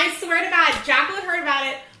 I swear to God, Jacqueline heard about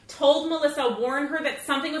it, told Melissa, warned her that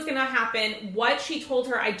something was going to happen. What she told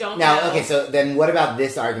her, I don't know. Now, okay, so then what about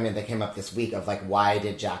this argument that came up this week of, like, why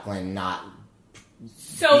did Jacqueline not...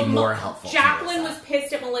 be more helpful. Jacqueline was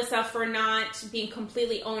pissed at Melissa for not being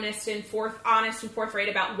completely honest and forthright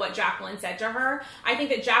about what Jacqueline said to her. I think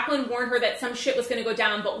that Jacqueline warned her that some shit was going to go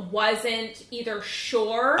down, but wasn't either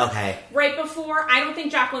sure right before. I don't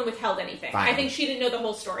think Jacqueline withheld anything. Fine. I think she didn't know the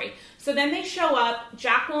whole story. So then they show up.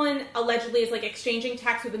 Jacqueline allegedly is, like, exchanging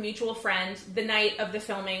texts with a mutual friend the night of the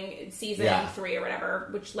filming season 3 or whatever,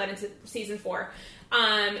 which led into season 4.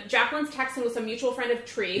 Jacqueline's texting with some mutual friend of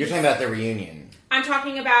Tree. You're talking about the reunion. I'm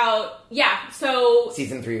talking about, so...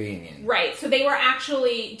 Season 3 reunion. Right. So they were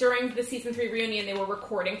actually, during the Season 3 reunion, they were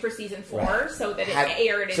recording for Season 4, so that it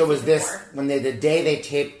aired in So was Season this, 4. when the day they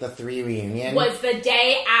taped the 3 reunion? Was the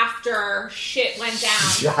day after shit went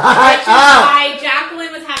down. Shut up! Why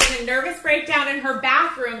Jacqueline was having a nervous breakdown in her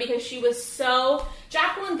bathroom because she was so...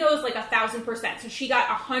 Jacqueline goes like 1,000%. So she got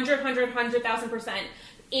 100,000%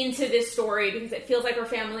 into this story because it feels like her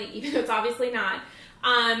family, even though it's obviously not.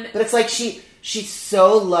 But it's like she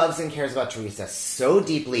so loves and cares about Teresa so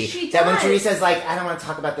deeply that when Teresa's like, I don't want to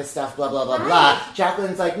talk about this stuff, blah, blah, blah, blah,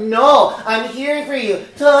 Jacqueline's like, no, I'm here for you.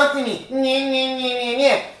 Talk to me.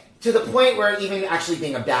 To the point where even actually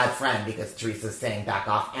being a bad friend because Teresa's saying back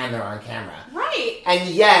off and they're on camera. Right. And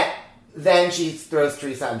yet... then she throws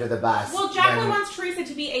Teresa under the bus. Well, Jacqueline wants Teresa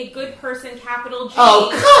to be a good person, capital G. Oh,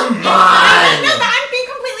 come on! No, but I'm being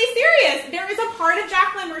completely serious. There is a part of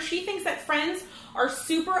Jacqueline where she thinks that friends are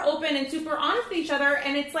super open and super honest with each other,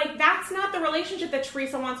 and it's like, that's not the relationship that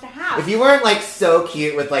Teresa wants to have. If you weren't, like, so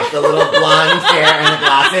cute with, like, the little blonde hair and the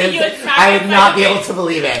glasses, I would not be able to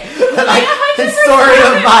believe it. But I can sort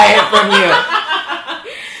of buy it from you.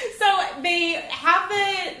 So they have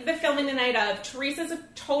the filming the night of. Teresa's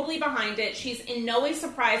totally behind it. She's in no way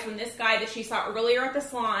surprised when this guy that she saw earlier at the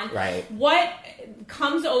salon,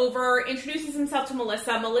 comes over, introduces himself to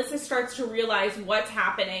Melissa. Melissa starts to realize what's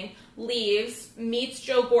happening, leaves, meets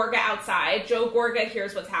Joe Gorga outside. Joe Gorga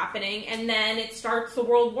hears what's happening, and then it starts the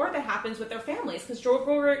world war that happens with their families. Because Joe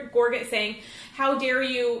Gorga is saying, how dare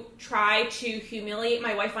you try to humiliate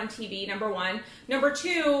my wife on TV, number one. Number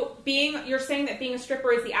two, you're saying that being a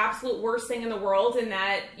stripper is the absolute worst thing in the world and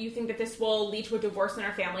that you think that this will lead to a divorce in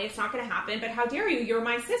our family. It's not going to happen, but how dare you? You're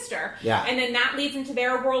my sister. Yeah. And then that leads into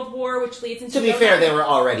their world war, which leads into... To be fair, they were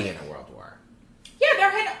already in a world war.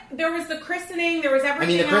 Yeah, there was the christening, there was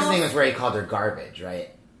everything I mean, the christening else. was where he called her garbage,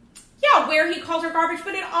 right? Yeah, where he called her garbage,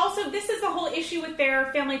 but it also, this is the whole issue with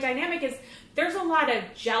their family dynamic is there's a lot of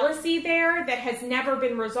jealousy there that has never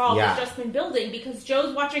been resolved. Yeah. It's just been building because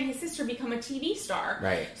Joe's watching his sister become a TV star.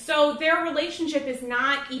 Right. So their relationship is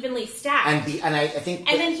not evenly stacked. And I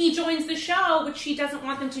think... And then he joins the show, which she doesn't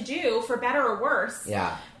want them to do, for better or worse.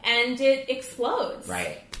 Yeah. And it explodes.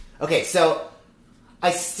 Right. Okay, so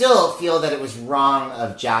I still feel that it was wrong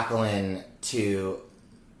of Jacqueline to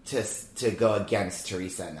go against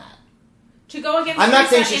Teresa in that. To go against I'm not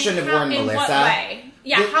saying Teresa she shouldn't have worn in Melissa. What way?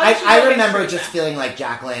 Yeah, I remember just feeling like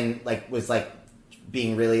Jacqueline was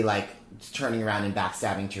being really turning around and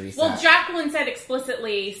backstabbing Teresa. Well, Jacqueline said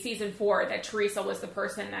explicitly season 4 that Teresa was the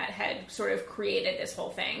person that had sort of created this whole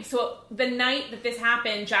thing. So the night that this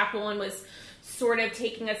happened, Jacqueline was sort of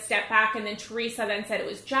taking a step back, and then Teresa then said it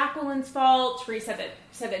was Jacqueline's fault. Teresa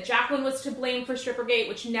said that Jacqueline was to blame for Strippergate,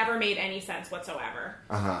 which never made any sense whatsoever.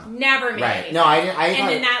 Never made any sense. No, and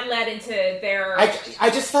then that led into their...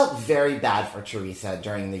 I just felt very bad for Teresa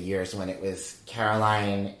during the years when it was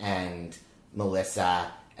Caroline and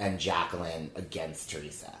Melissa and Jacqueline against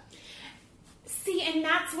Teresa. See, and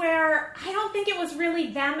that's where I don't think it was really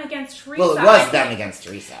them against Teresa. Well, it was them against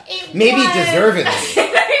Teresa. Maybe deservedly.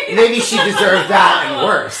 Maybe she deserved that and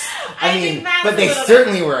worse. I mean, but they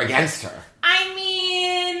certainly were against her. I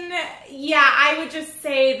mean, yeah, I would just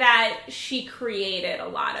say that she created a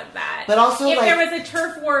lot of that. But also, if there was a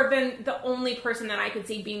turf war, then the only person that I could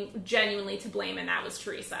see being genuinely to blame, and that was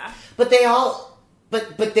Teresa. But they all,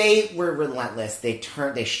 but they were relentless. They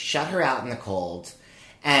shut her out in the cold,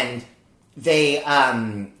 and they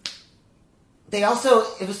also,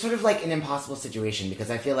 it was sort of like an impossible situation because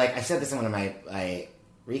I feel like, I said this in one of my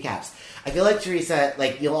recaps, I feel like Teresa,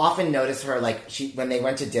 you'll often notice her, when they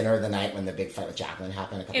went to dinner the night when the big fight with Jacqueline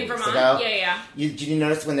happened a couple weeks ago. Yeah. Did you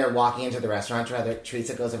notice when they're walking into the restaurant,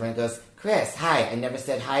 Teresa goes over and goes, Chris, hi, I never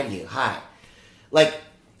said hi to you, hi.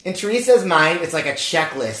 In Teresa's mind, it's like a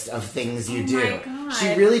checklist of things you do. My God.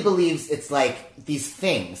 She really believes it's these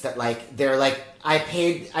things that they're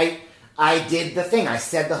I did the thing. I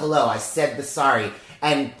said the hello. I said the sorry.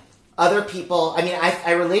 And other people, I mean,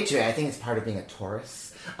 I relate to it. I think it's part of being a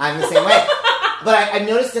Taurus. I'm the same way. But I've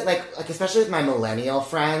noticed that, especially with my millennial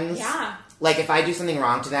friends. Yeah. If I do something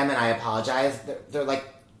wrong to them and I apologize, they're like,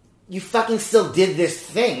 you fucking still did this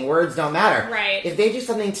thing. Words don't matter. Right. If they do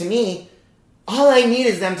something to me, all I need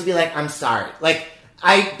is them to be like, I'm sorry.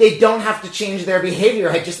 They don't have to change their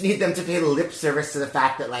behavior. I just need them to pay lip service to the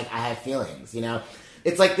fact that, I have feelings, you know?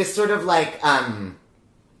 It's this sort of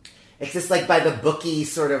it's this by the bookie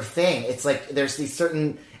sort of thing. It's there's these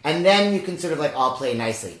certain, and then you can sort of all play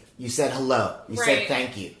nicely. You said hello. You said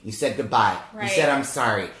thank you. You said goodbye. Right. You said I'm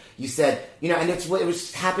sorry. You said, and it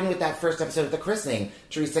was happening with that first episode of the christening.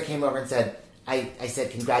 Teresa came over and said, I said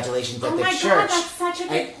congratulations at the church. Oh my God, that's such a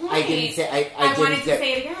good point. I didn't say, I wanted to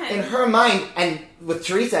say it again. In her mind, and with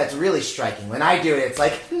Teresa, it's really striking. When I do it,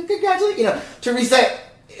 it's congratulations. Teresa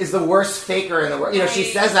is the worst faker in the world. She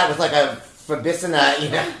says that with a Fabicina,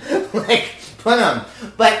 plenum.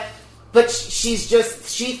 But she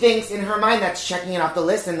thinks in her mind that's checking it off the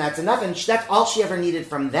list and that's enough. And that's all she ever needed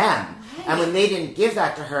from them. Right. And when they didn't give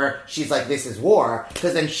that to her, she's like, this is war.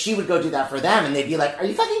 Because then she would go do that for them. And they'd be like, are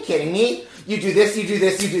you fucking kidding me? You do this, you do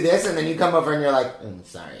this, you do this. And then you come over and you're like,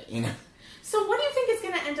 sorry, So what do you think is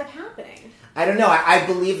going to end up happening? I don't know. I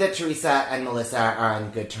believe that Teresa and Melissa are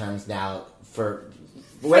on good terms now for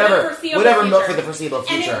the foreseeable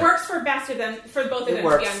future. And it works for both of them to be on good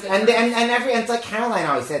terms. And it's like Caroline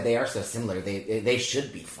always said, they are so similar. They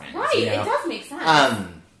should be friends. Right, it does make sense.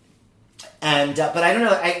 But I don't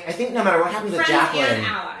know. I think no matter what happens with Jacqueline, and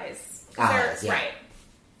allies. Allies, yeah. Right.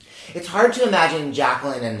 It's hard to imagine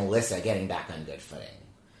Jacqueline and Melissa getting back on good footing.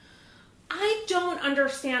 I don't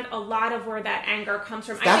understand a lot of where that anger comes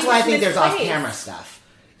from. That's why I think there's off-camera stuff.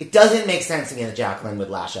 It doesn't make sense to me that Jacqueline would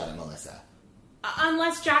lash out at Melissa.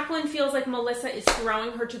 Unless Jacqueline feels like Melissa is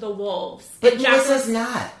throwing her to the wolves. But Melissa's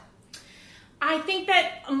not. I think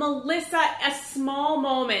that Melissa, a small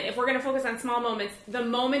moment, if we're going to focus on small moments, the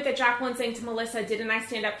moment that Jacqueline's saying to Melissa, didn't I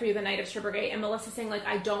stand up for you the night of Strippergate? And Melissa saying, like,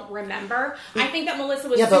 I don't remember. I think that Melissa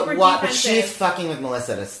was super defensive. But she's fucking with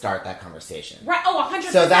Melissa to start that conversation. Right. Oh,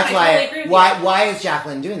 100%. So that's I totally agree with you. Why is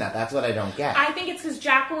Jacqueline doing that? That's what I don't get. I think it's because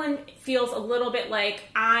Jacqueline feels a little bit like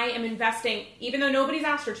I am investing, even though nobody's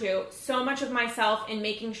asked her to, so much of myself in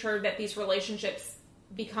making sure that these relationships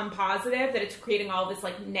become positive, that it's creating all this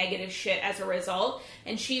like negative shit as a result.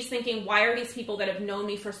 And she's thinking, why are these people that have known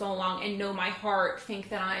me for so long and know my heart think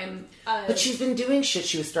that I'm but she's been doing shit.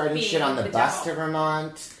 She was starting shit on the bus to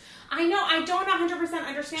Vermont. I know. I don't 100%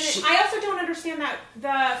 understand it. I also don't understand that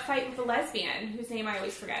the fight with the lesbian, whose name I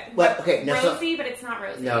always forget. What? Okay, no, Rosie, but it's not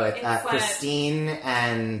Rosie. No, it's Christine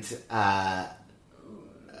and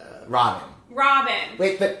Robin.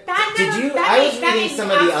 Wait, but I was reading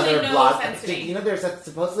some of the other blogs. You know, there's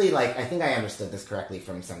supposedly, like, I think I understood this correctly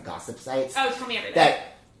from some gossip sites. Oh, tell me everything.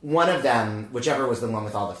 That one of them, whichever was the one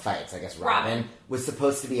with all the fights, I guess Robin, was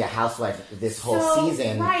supposed to be a housewife this whole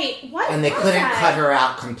season. Right. What? And they couldn't cut her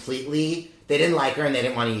out completely. They didn't like her and they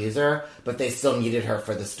didn't want to use her, but they still needed her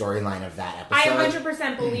for the storyline of that episode. I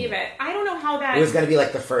 100% believe it. I don't know how that... It was going to be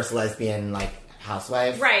like the first lesbian, like,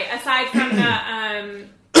 housewife. Right. Aside from the...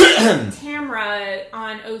 Tamra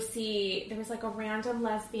on OC, there was like a random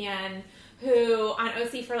lesbian who on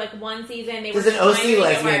OC for like one season does an OC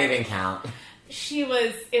lesbian even count? It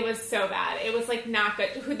was so bad. It was like not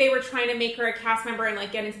good. They were trying to make her a cast member and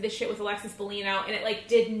like get into this shit with Alexis Bellino, and it like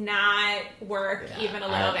did not work even a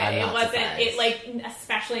little bit. It wasn't surprised. It like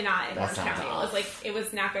especially not in Orange County. It was like it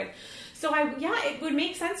was not good. So it would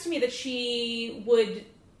make sense to me that she would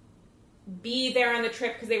be there on the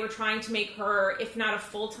trip because they were trying to make her, if not a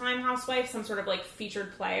full-time housewife, some sort of like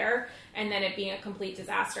featured player, and then it being a complete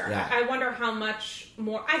disaster. Yeah. I wonder how much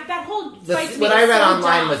more that whole fight. What I read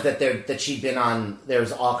online was that she'd been on. There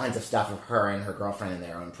was all kinds of stuff of her and her girlfriend in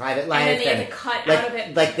their own private life, and then they had to cut out of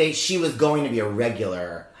it. Like she was going to be a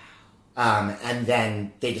regular. And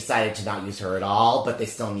then they decided to not use her at all, but they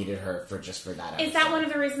still needed her for that episode. Is that one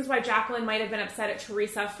of the reasons why Jacqueline might have been upset at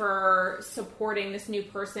Teresa for supporting this new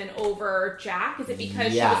person over Jack? Is it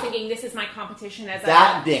because she was thinking, this is my competition as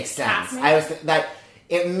that makes sense.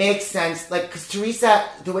 It makes sense, like, because Teresa,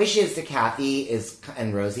 the way she is to Kathy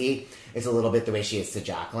and Rosie is a little bit the way she is to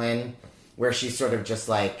Jacqueline, where she's sort of just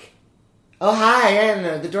like, oh, hi,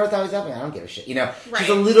 and the door's always open. I don't give a shit. You know, She's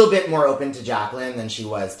a little bit more open to Jacqueline than she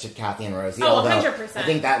was to Kathy and Rosie. Oh, 100%. I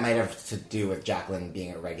think that might have to do with Jacqueline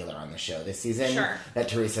being a regular on the show this season. Sure. That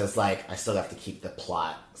Teresa's like, I still have to keep the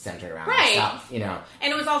plot centered around myself, you know.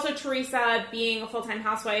 And it was also Teresa being a full-time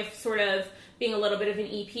housewife, sort of being a little bit of an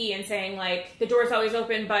EP and saying, like, the door's always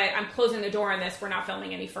open, but I'm closing the door on this. We're not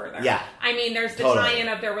filming any further. Yeah. I mean, there's the tie-in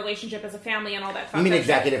of their relationship as a family and all that. You mean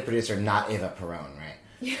executive producer, not Eva Perón, right?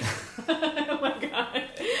 Oh my god.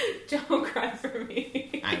 Don't cry for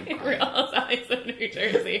me. I'm crying. Real Housewives of New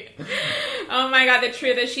Jersey. Oh my god, the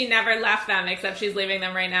truth is she never left them, except she's leaving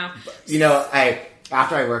them right now. You know,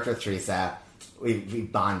 after I worked with Teresa, we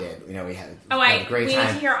bonded. You know, we had a great time. We need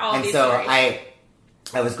to hear all and these so stories.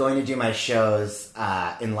 I was going to do my shows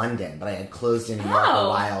in London, but I had closed in New York a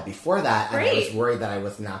while before that, and I was worried that I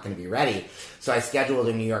was not going to be ready. So I scheduled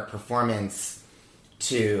a New York performance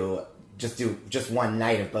to just do one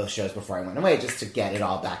night of both shows before I went away, just to get it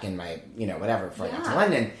all back in my, whatever, before I got to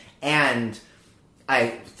London. And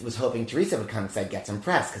I was hoping Teresa would come because I'd get some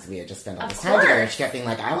press because we had just spent all this time together. And she kept being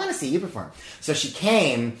like, I want to see you perform. So she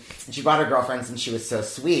came, and she brought her girlfriends, and she was so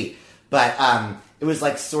sweet. But it was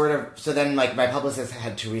like sort of, so then like my publicist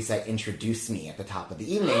had Teresa introduce me at the top of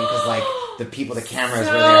the evening because like the cameras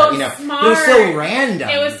were there, Smart. But it was so random.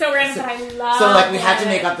 It was so random, but I love So like we had to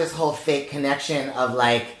make up this whole fake connection of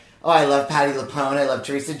like, oh, I love Patti LuPone, I love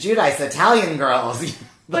Teresa Giudice, Italian girls.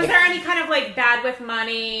 Was there any kind of like bad with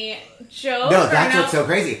money joke? No, that's what's so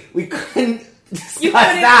crazy. We couldn't discuss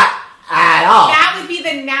that at all. That would be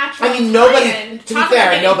the natural. I mean, to be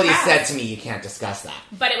fair, nobody said to me, you can't discuss that.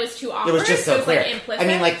 But it was too awkward. It was just so clear. Like implicit. I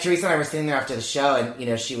mean, like Teresa and I were sitting there after the show,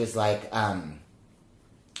 and she was like, "Oh,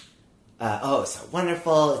 it's so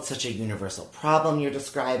wonderful! It's such a universal problem you're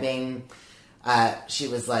describing." She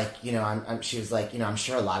was like, I'm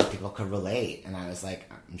sure a lot of people could relate, and I was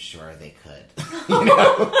like, I'm sure they could. Oh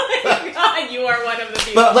my god, you are one of the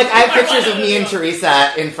people. But like, I have pictures of me and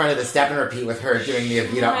Teresa in front of the Step and Repeat with her doing the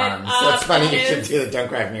Evita arms. So it's funny you should do the Don't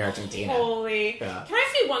Cry for Me Argentina. Holy. Yeah. Can I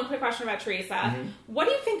ask you one quick question about Teresa? Mm-hmm. What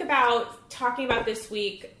do you think about talking about this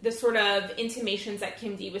week, the sort of intimations that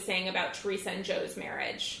Kim D was saying about Teresa and Joe's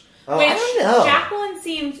marriage? Oh, I don't know. Jacqueline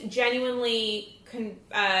seemed genuinely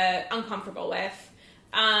uncomfortable with.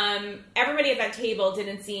 everybody at that table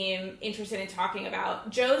didn't seem interested in talking about.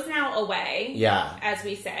 Joe's now away, as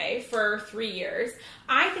we say, for 3 years.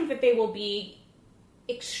 I think that they will be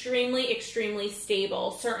extremely, extremely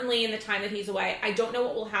stable, certainly in the time that he's away. I don't know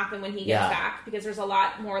what will happen when he gets back, because there's a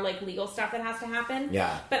lot more like legal stuff that has to happen.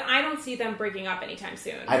 Yeah. But I don't see them breaking up anytime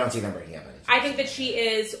soon. I don't see them breaking up anytime soon. I think that she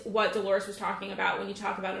is what Dolores was talking about when you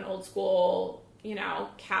talk about an old school, you know,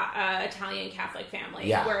 Italian Catholic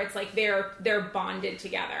family, where it's like they're bonded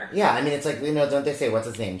together. Yeah, I mean, it's like, you know, don't they say, what's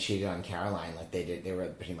his name, cheated on Caroline? Like, they were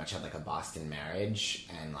pretty much had like a Boston marriage,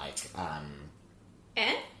 and like,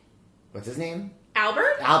 And? What's his name?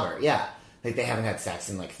 Albert, yeah. Like, they haven't had sex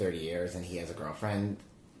in like 30 years, and he has a girlfriend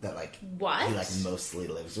that like, what? He like mostly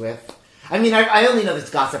lives with. I mean, I only know this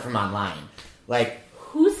gossip from online. Like,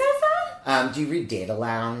 who says that? Do you read Data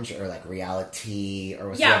Lounge or like Reality or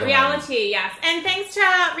what's the other Reality, one? yes. And thanks to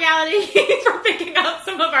Reality for picking up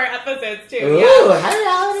some of our episodes too. Ooh, hi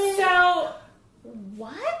Reality. So,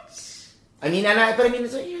 what? I mean,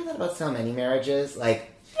 is it, you hear that about so many marriages? Like,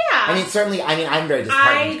 yeah. I mean, certainly, I'm very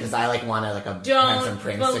disheartened because I like want to like a handsome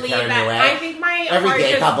prince to carry me away. I think my every heart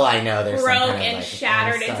gay just couple I know, there's broke some kind of and like,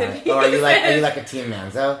 shattered into pieces. Oh, are you like a Team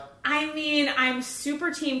Manzo? I mean, I'm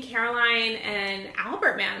super team Caroline and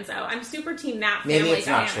Albert Manzo. I'm super team that family. Maybe it's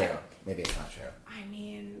dynamic. not true. Maybe it's not true. I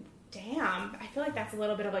mean, damn. I feel like that's a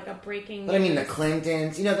little bit of like a breaking But I mean, the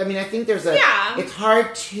Clintons, you know, I mean, I think there's a... Yeah. It's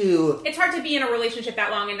hard to be in a relationship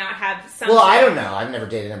that long and not have some... Well, I don't know. I've never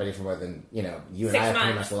dated anybody for more than, you know, you and 6 I have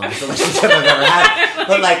pretty months. much the longest relationship I've ever had.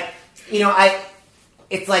 But like, you know,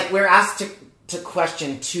 it's like we're asked to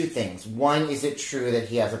question two things. One, is it true that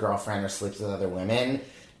he has a girlfriend or sleeps with other women?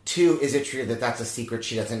 Two, is it true that that's a secret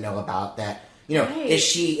she doesn't know about? That, you know, right.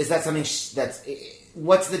 is that something that's...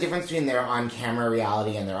 What's the difference between their on-camera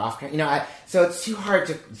reality and their off-camera? You know, so it's too hard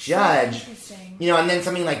to judge. Interesting. You know, and then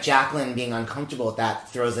something like Jacqueline being uncomfortable with that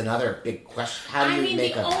throws another big question. How do you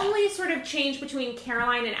make the of that? only sort of change between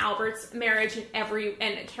Caroline and Albert's marriage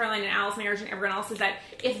and Caroline and Al's marriage and everyone else is that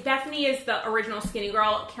if Bethany is the original skinny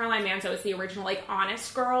girl, Caroline Manzo is the original, like,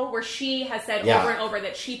 honest girl, where she has said over and over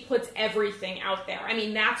that she puts everything out there. I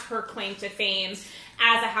mean, that's her claim to fame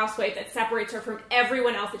as a housewife that separates her from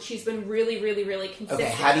everyone else, that she's been really, really, really consistent. Okay,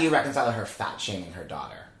 how do you reconcile her fat shaming her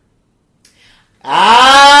daughter?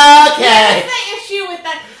 Okay. What's the issue with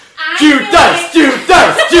that?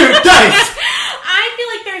 Dice. I feel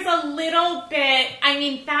like there's a little bit, I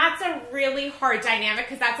mean, that's a really hard dynamic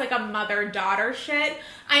because that's like a mother-daughter shit.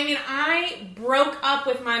 I mean, I broke up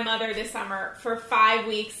with my mother this summer for 5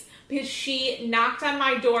 weeks because she knocked on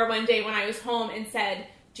my door one day when I was home and said,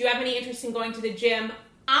 "Do you have any interest in going to the gym?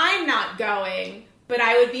 I'm not going, but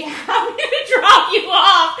I would be happy to drop you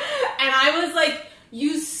off." And I was like,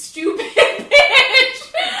 "You stupid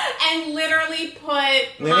bitch," and literally put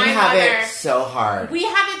Women have it so hard. We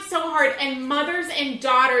have it so hard, and mothers and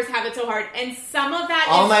daughters have it so hard, and some of that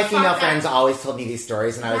all is my female fucked friends up. always told me these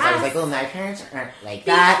stories, and I was like, "Oh, my parents aren't like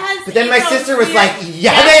Because that." But then my it's a sister was weird- like,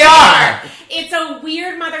 "Yeah, they are." It's a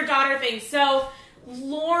weird mother-daughter thing. So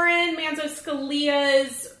Lauren Manzo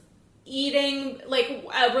Scalia's eating, like,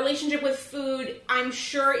 a relationship with food, I'm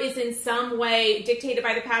sure is in some way dictated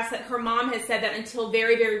by the past. That her mom has said that until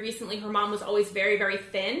very, very recently, her mom was always very, very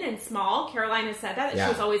thin and small. Caroline has said that she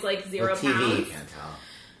was always like 0 With TV, pounds. you can't tell.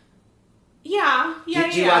 Yeah.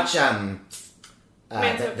 Did you watch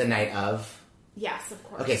the Night of? Yes, of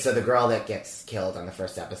course. Okay, so the girl that gets killed on the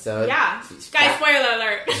first episode. Yeah. Guys, spoiler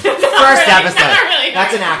alert. First episode. Not really.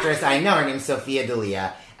 That's an actress I know. Her name's Sophia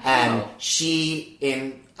D'Elia. And she,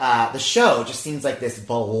 in the show, just seems like this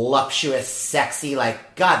voluptuous, sexy,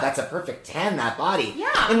 like, God, that's a perfect 10, that body.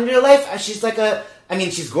 Yeah. In real life, she's like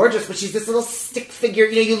she's gorgeous, but she's this little stick figure.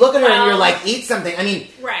 You know, you look at her and you're like, eat something. I mean,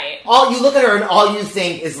 right. You look at her and all you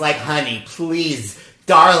think is like, honey, please,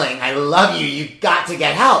 darling, I love you. You got to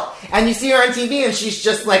get help. And you see her on TV and she's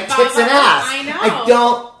just like tits and ass. I know. I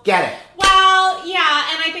don't get it. Well,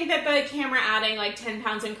 yeah, and I think that the camera adding like 10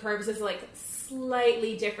 pounds in curves is like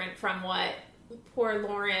slightly different from what poor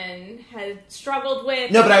Lauren had struggled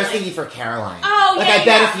with. No, but I was thinking for Caroline. Oh, like, yeah, I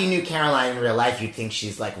bet if you knew Caroline in real life, you'd think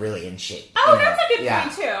she's like really in shape. Oh, that's a good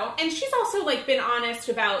point too. And she's also like been honest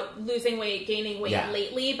about losing weight, gaining weight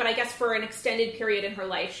lately. But I guess for an extended period in her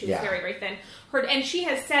life, she was very, very thin. And she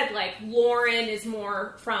has said like Lauren is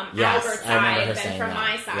more from Albert's side than from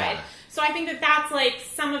my side. Yeah. So I think that that's like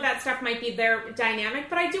some of that stuff might be their dynamic,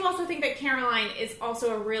 but I do also think that Caroline is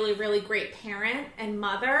also a really, really great parent and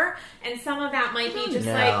mother, and some of that might be just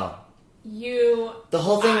like you. The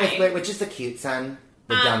whole thing with which is the cute son,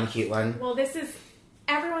 the dumb cute one. Well, this is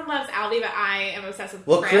everyone loves Albie, but I am obsessed with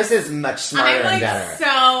Well, Chris. Chris is much smarter and better.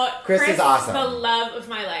 So Chris is awesome. The love of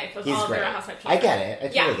my life of He's all great. of the Real Housewives. I get it. I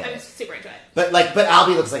totally get I'm it. super into it. But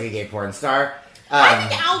Albie looks like a gay porn star. I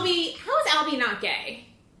think Albie. How is Albie not gay?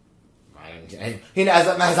 He knows,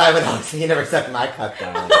 as I would always say, he never sucked my cup,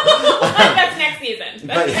 darling. That's next season.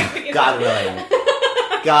 But God willing.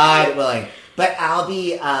 God willing. But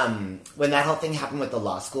Albie, when that whole thing happened with the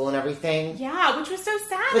law school and everything. Yeah, which was so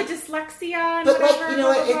sad. But- the dyslexia and But, whatever. like, you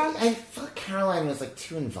know blah, what? blah, blah. I thought Caroline was, like,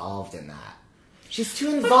 too involved in that. She's too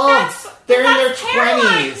But involved. They're in their that's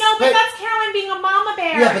Caroline. 20s. No, but that's Caroline being a mama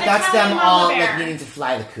bear. Yeah, but that's Italian them mama all, bear. like, needing to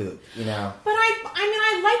fly the coop, you know? But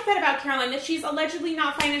I like that about Caroline, that she's allegedly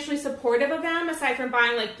not financially supportive of them, aside from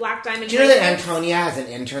buying, like, Black Diamond. Do you know that bracelets. Antonia has an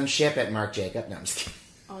internship at Marc Jacob? No, I'm just kidding.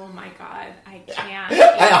 Oh my god, I can't.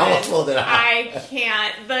 I almost pulled it off. I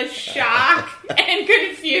can't. The shock and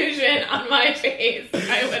confusion on my face.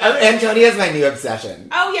 Antonia's my new obsession.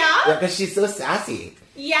 Oh yeah? Yeah, because she's so sassy.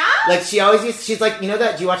 Yeah? Like, she's like, you know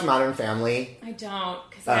that, do you watch Modern Family? I don't,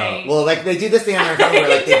 because Oh, well, like, they do this thing on Modern Family where,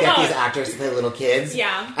 like, they get don't. these actors to play little kids.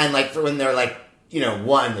 Yeah. And, like, for when they're, like, you know,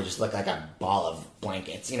 1, they just look like a ball of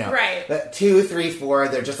blankets, you know? Right. But 2, 3, 4,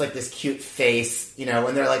 they're just, like, this cute face, you know?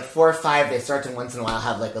 When they're, like, 4 or 5, they start to once in a while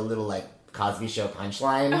have, like, a little, like, Cosby Show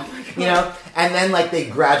punchline, Oh my God. you know? And then, like, they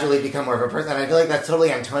gradually become more of a person. And I feel like that's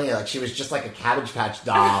totally Antonia. Like, she was just like a Cabbage Patch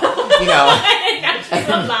doll, you know? Now she's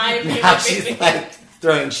alive. Now she's, like,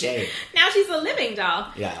 throwing shade. Now she's a living doll.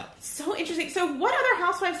 Yeah. So interesting. So what other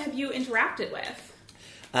housewives have you interacted with?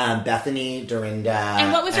 Bethany, Dorinda.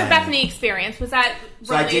 And what was your Bethany experience? Was that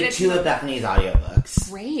So I did 2 of Bethany's audiobooks.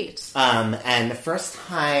 Great. And the first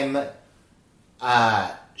time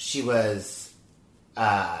she was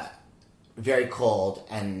very cold,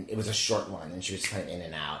 and it was a short one, and she was kind of in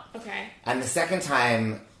and out. Okay. And the second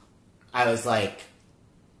time, I was like,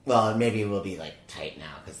 well, maybe we'll be, like, tight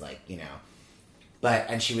now, because, like, you know.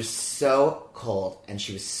 And she was so cold, and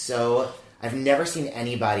she was so... I've never seen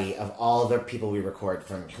anybody, of all the people we record,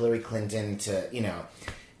 from Hillary Clinton to, you know,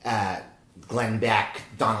 Glenn Beck,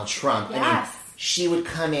 Donald Trump. Yes. I mean, she would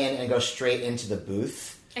come in and go straight into the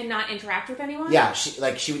booth. And not interact with anyone? Yeah,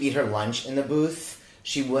 she would eat her lunch in the booth.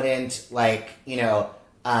 She wouldn't, like, you know,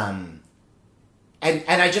 and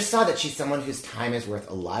I just saw that she's someone whose time is worth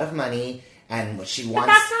a lot of money, and what she wants...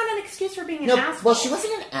 But that's not an excuse for being an asshole. Well, she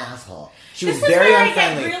wasn't an asshole. She was This is very where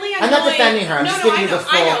unfriendly. I get really I'm not annoyed. defending her. I'm just giving you the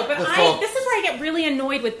full... I know, but the full, this is where I get really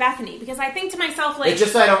annoyed with Bethany, because I think to myself, like...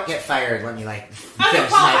 just so I don't get fired, let me, like, Okay, finish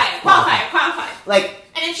qualify. Like...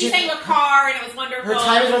 And then she sang a car, and it was wonderful. Her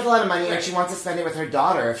time is worth a lot of money, Right. and she wants to spend it with her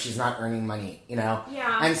daughter if she's not earning money, you know?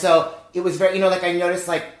 Yeah. And so, it was very... You know, like, I noticed,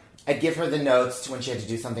 like, I'd give her the notes when she had to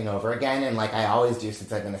do something over again, and, like, I always do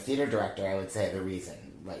since I've been a theater director, I would say the reason.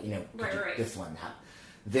 Like, you know, Right.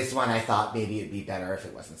 This one, I thought maybe it'd be better if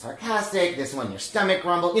it wasn't sarcastic. This one, your stomach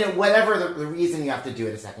grumbled. You know, whatever the reason you have to do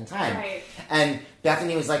it a second time. Right. And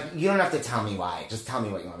Bethany was like, you don't have to tell me why. Just tell me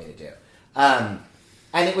what you want me to do. And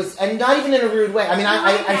it was, and not even in a rude way. I mean,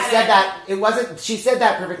 I said that, it wasn't, she said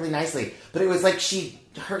that perfectly nicely. But it was like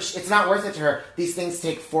it's not worth it to her. These things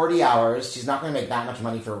take 40 hours. She's not going to make that much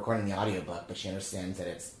money for recording the audiobook, but she understands that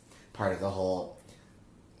it's part of the whole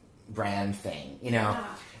brand thing, you know? Yeah.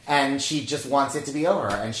 And she just wants it to be over,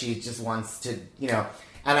 and she just wants to, you know...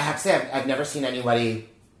 And I have to say, I've never seen anybody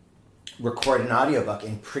record an audiobook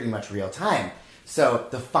in pretty much real time. So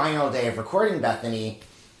the final day of recording Bethany,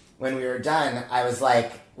 when we were done, I was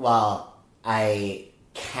like, well, I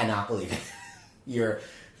cannot believe it.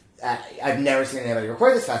 I've never seen anybody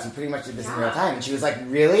record this fast. You pretty much did this in real time. And she was like,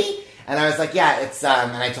 really? And I was like, yeah, it's...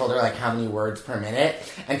 and I told her, like, how many words per minute.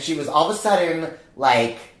 And she was all of a sudden,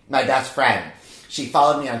 like, my best friend. She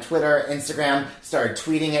followed me on Twitter, Instagram, started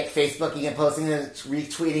tweeting it, Facebooking it, posting it,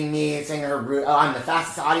 retweeting me, saying I'm the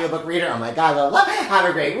fastest audiobook reader. Oh my God, blah, blah, blah. Have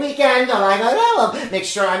a great weekend. Oh my God, well, make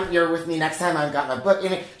sure you're with me next time I've got my book. I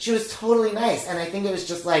mean, she was totally nice. And I think it was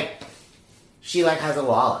just like, she like has a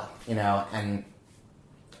walla, you know, and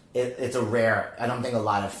it's a rare, I don't think a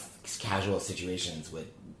lot of casual situations would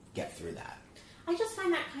get through that. I just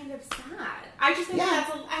find that kind of sad. I just think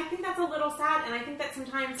I think that's a little sad, and I think that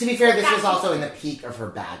sometimes... To be fair, this was also in the peak of her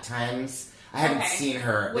bad times. I haven't seen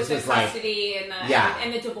her... With this the was custody like...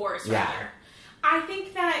 and the divorce, rather. I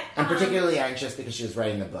think that... I'm particularly anxious because she was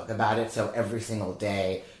writing the book about it, so every single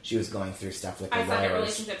day she was going through stuff with the lawyers. Outside of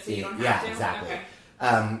relationships, so you don't have to? Yeah, exactly.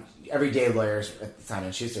 Okay. Every day lawyers at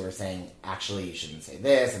Simon & Schuster were saying, actually, you shouldn't say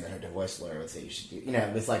this, and then her divorce lawyer would say you should do... You know,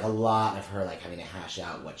 it was like a lot of her like having to hash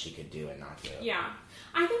out what she could do and not do. Yeah.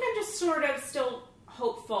 I think I'm just sort of still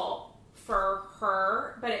hopeful for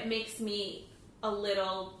her, but it makes me a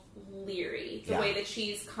little leery the way that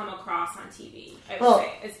she's come across on TV. I would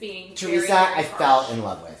say as being Teresa. Very, very I harsh. felt in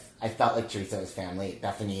love with. I felt like Teresa was family.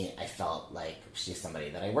 Bethany, I felt like she's somebody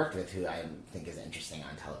that I worked with who I think is interesting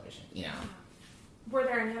on television. You know. Were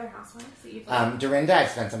there any other housewives that you thought? Dorinda, I've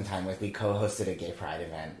spent some time with. We co-hosted a gay pride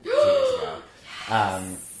event 2 years ago,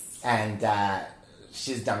 and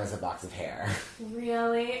she's dumb as a box of hair.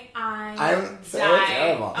 really, I'm so dying.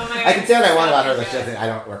 terrible. Oh my I can say what I want about her, so but she doesn't. I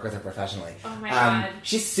don't work with her professionally. Oh my God.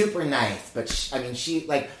 She's super nice, but she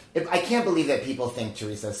like. I can't believe that people think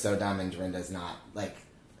Teresa's so dumb and Dorinda's not. Like,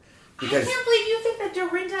 because I can't believe you think that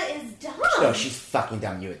Dorinda is dumb. no, she's fucking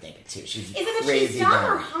dumb. You would think it too. She's Is it that crazy she's dumb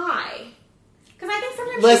or dumb. high? Because I think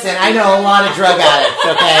sometimes. Listen, I know a lot of drug addicts.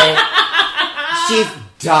 Okay, she's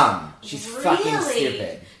dumb. She's fucking Really?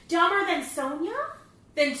 stupid. Dumber than Sonia?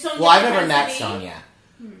 Well, I've never met Sonia,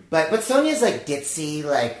 but Sonia's like ditzy,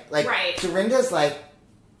 like Right. Dorinda's like.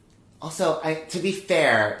 Also, to be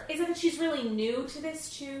fair, Is it that she's really new to this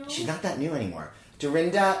too? she's not that new anymore.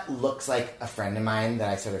 Dorinda looks like a friend of mine that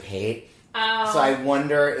I sort of hate. Oh. So I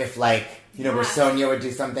wonder if, like, you know, where Yes. Sonia would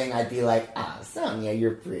do something, I'd be like, Sonia,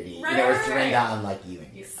 you're pretty. Right, you know, with right, Dorinda, right. I'm like, you and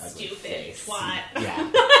your You ugly stupid face. twat.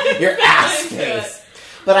 Yeah. Your ass Into it. face.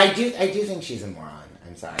 But I do think she's a moron.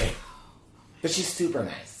 I'm sorry. But she's super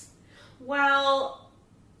nice. Well,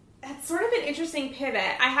 that's sort of an interesting pivot.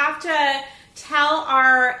 I have to tell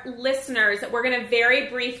our listeners that we're going to very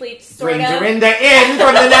briefly sort Bring of... Dorinda in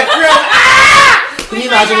from the next room. Ah! Can you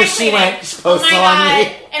With my imagine dry if she cleaning. went postal Oh my on God.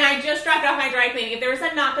 me? And I just dropped off my dry cleaning. If there was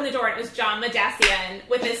a knock on the door and it was John Madessian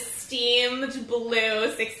with a steamed blue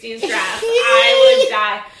 16s dress, I would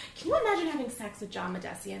die. Can you imagine having sex with John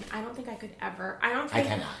Madessian? I don't think I could ever. I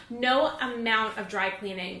cannot. No amount of dry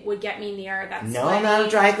cleaning would get me near that. No sweaty- amount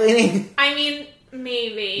of dry cleaning. I mean,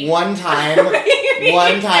 maybe. One time, Maybe free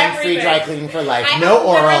everything. dry cleaning for life. I No have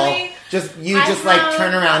oral. literally- Just have- like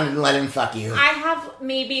turn around and let him fuck you. I have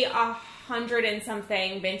maybe 100 and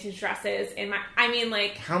something vintage dresses in my. I mean,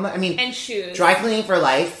 like, How much? I mean, and shoes. dry cleaning for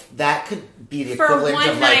life. That could be the For equivalent one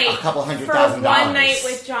of night, like a couple $100,000. For one night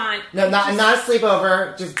with John. No, not a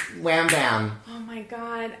sleepover. Just wham bam. Oh my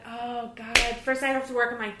God. Oh God. First I have to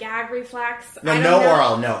work on my gag reflex. No, I don't no know.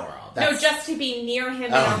 oral. No, That's, just to be near him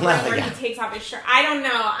in Oh, a room well, where yeah. he takes off his shirt. I don't know.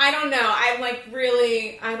 I'm like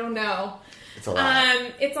really, I don't know. it's a lot.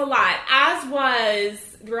 It's a lot. As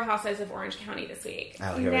was the Real Housewives of Orange County this week.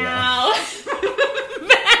 Oh, here we go. now,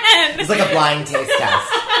 Ben. It's like a blind taste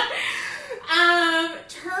test.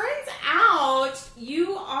 Turns out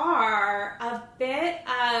you are a bit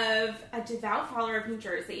of a devout follower of New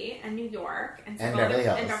Jersey and New York and, And several Beverly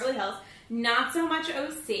other- Hills. And Beverly Hills. Not so much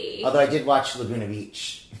OC. Although I did watch Laguna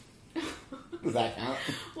Beach. Does that count?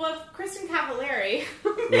 Well, if Kristen Cavallari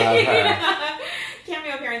Love her. a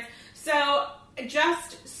cameo appearance. So,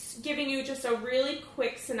 just giving you just a really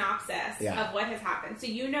quick synopsis of what has happened. So,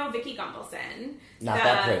 you know Vicki Gunvalson. Not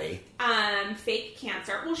that pretty. Fake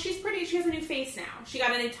cancer. Well, she's pretty. She has a new face now. She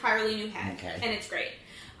got an entirely new head. Okay. And it's great.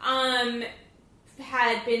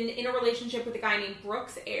 Had been in a relationship with a guy named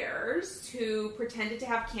Brooks Ayers who pretended to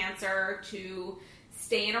have cancer to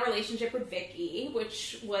stay in a relationship with Vicki,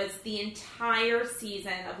 which was the entire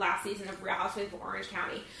season of last season of Real Housewives of Orange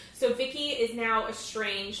County. So Vicki is now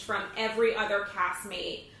estranged from every other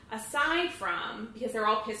castmate, aside from, because they're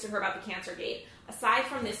all pissed at her about the Cancergate, aside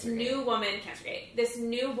from this new woman, Cancergate, this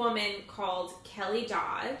new woman called Kelly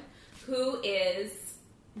Dodd, who is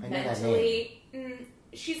I know that mentally...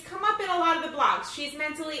 she's come up in a lot of the blogs. She's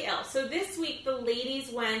mentally ill. So this week, the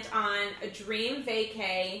ladies went on a dream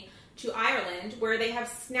vacay to Ireland, where they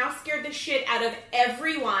have now scared the shit out of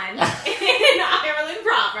everyone in Ireland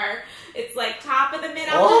proper. It's like top of the mid.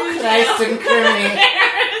 Oh, Christ and Criminy.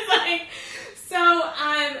 It's like, so,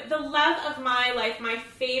 the love of my life, my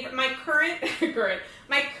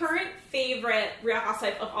current favorite Real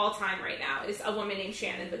Housewife of all time right now is a woman named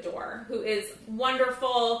Shannon Beador, who is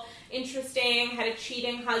wonderful, interesting, had a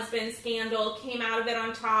cheating husband scandal, came out of it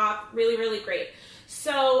on top, really, really great.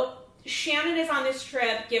 So, Shannon is on this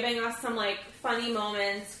trip giving us some like funny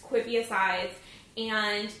moments, quippy asides,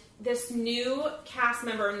 and this new cast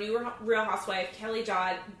member, new Real Housewife, Kelly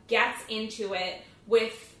Dodd, gets into it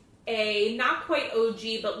with a not quite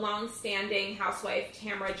OG but long-standing housewife,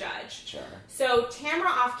 Tamra Judge. Sure. So Tamra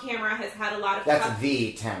off camera has had a lot of That's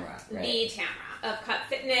the Tamra, right? the Tamra of Cut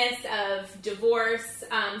Fitness, of divorce,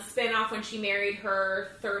 spinoff when she married her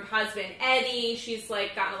third husband, Eddie. She's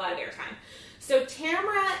like gotten a lot of airtime. So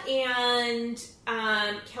Tamra and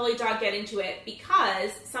Kelly Dodd get into it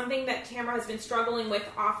because something that Tamra has been struggling with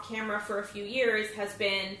off camera for a few years has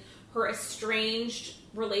been her estranged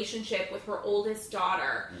relationship with her oldest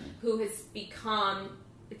daughter, who has become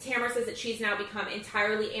Tamara says that she's now become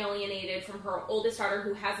entirely alienated from her oldest daughter,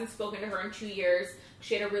 who hasn't spoken to her in 2 years.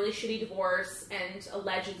 She had a really shitty divorce, and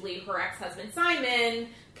allegedly her ex-husband Simon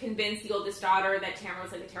convinced the oldest daughter that Tamara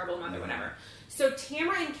was like a terrible mother, whatever. So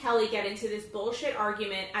Tamara and Kelly get into this bullshit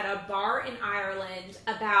argument at a bar in Ireland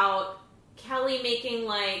about Kelly making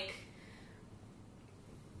like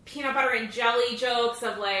peanut butter and jelly jokes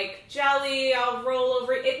of like, jelly, I'll roll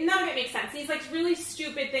over it. None of it makes sense. These like really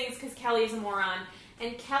stupid things because Kelly is a moron.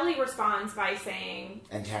 And Kelly responds by saying...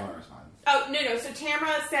 And Tamara responds. Oh, no. So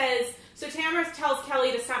Tamara tells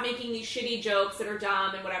Kelly to stop making these shitty jokes that are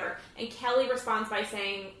dumb and whatever. And Kelly responds by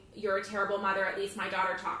saying, you're a terrible mother, at least my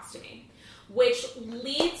daughter talks to me. Which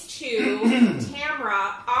leads to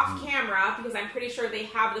Tamara off camera, because I'm pretty sure they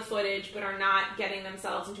have the footage but are not getting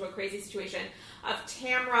themselves into a crazy situation, of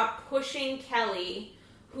Tamara pushing Kelly,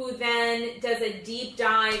 who then does a deep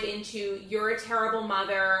dive into, you're a terrible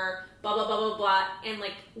mother, blah, blah, blah, blah, blah, and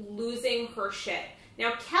like losing her shit.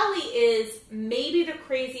 Now, Kelly is maybe the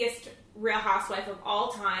craziest Real Housewife of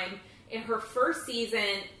all time. In her first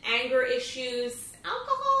season, anger issues,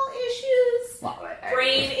 alcohol issues,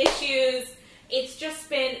 brain issues. It's just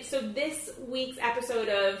been, so this week's episode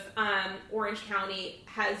of Orange County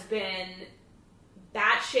has been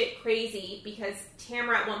batshit crazy because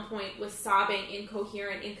Tamara at one point was sobbing,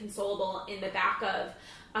 incoherent, inconsolable in the back of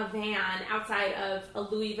a van outside of a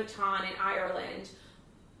Louis Vuitton in Ireland.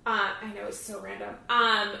 I know it's so random.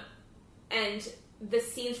 And the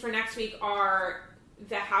scenes for next week are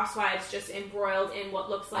the housewives just embroiled in what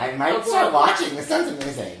looks like... I might start watching. This sounds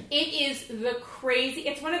amazing. It is the crazy...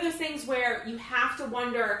 It's one of those things where you have to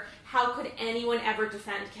wonder, how could anyone ever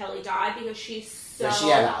defend Kelly Dodd? Because she's so... Does she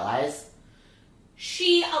have allies?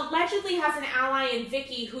 She allegedly has an ally in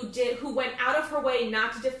Vicky who went out of her way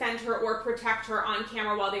not to defend her or protect her on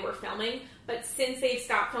camera while they were filming. But since they've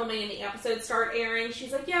stopped filming and the episodes start airing,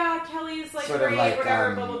 she's like, yeah, Kelly's like sort great, of like,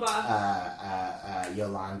 whatever, blah, blah, blah.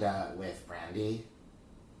 Yolanda with Brandy.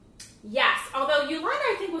 Yes, although Yolanda,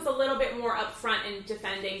 I think, was a little bit more upfront in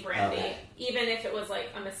defending Brandy, Okay. even if it was like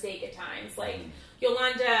a mistake at times. Like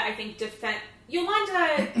Yolanda, I think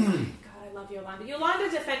Yolanda. God, I love Yolanda. Yolanda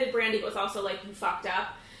defended Brandy, but was also like, you fucked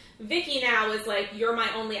up. Vicky now is like, you're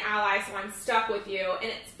my only ally, so I'm stuck with you. And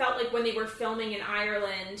it felt like when they were filming in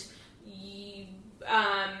Ireland,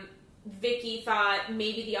 Vicky thought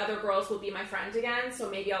maybe the other girls will be my friend again, so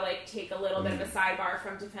maybe I'll like take a little bit of a sidebar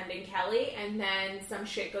from defending Kelly, and then some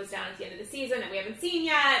shit goes down at the end of the season that we haven't seen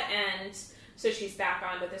yet, and so she's back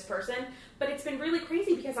on with this person. But it's been really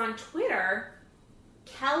crazy because on Twitter,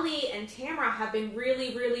 Kelly and Tamara have been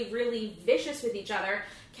really, really, really vicious with each other.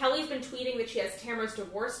 Kelly's been tweeting that she has Tamara's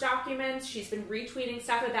divorce documents. She's been retweeting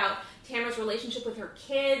stuff about Tamara's relationship with her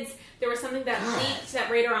kids. There was something that leaked that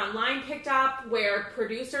Radar Online picked up where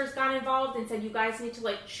producers got involved and said, you guys need to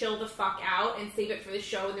like chill the fuck out and save it for the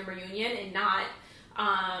show and the reunion and not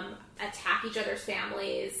attack each other's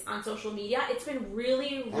families on social media. It's been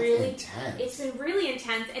really, really intense. It's been really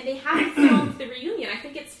intense, and they haven't filmed the reunion. I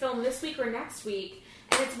think it's filmed this week or next week.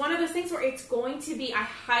 And it's one of those things where it's going to be, I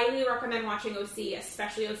highly recommend watching OC,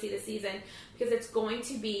 especially OC this season, because it's going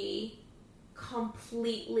to be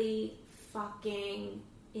completely fucking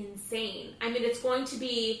insane. I mean, it's going to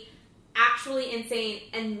be actually insane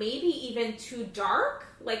and maybe even too dark.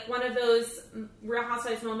 Like one of those Real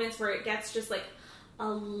Housewives moments where it gets just like a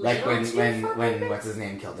little like when too what's his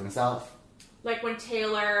name killed himself? Like when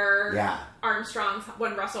Taylor Armstrong,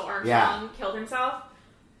 when Russell Armstrong killed himself.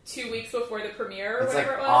 2 weeks before the premiere or it's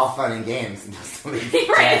whatever like it was. all fun and games until somebody's right,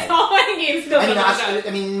 dead. it's all fun and games until I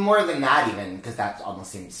mean, more than that even, because that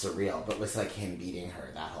almost seemed surreal, but with like him beating her,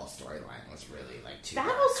 that whole storyline was really like too That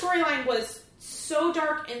dark. whole storyline was so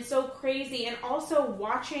dark and so crazy, and also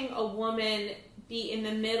watching a woman be in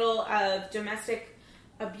the middle of domestic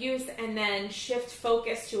abuse and then shift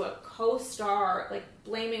focus to a co-star, like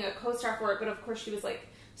blaming a co-star for it, but of course she was like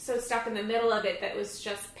so stuck in the middle of it that was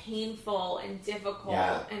just painful and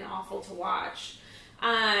difficult and awful to watch.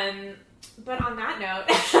 But on that note,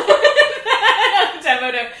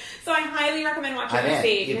 so I highly recommend watching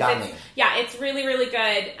OC. You got me. Yeah, it's really, really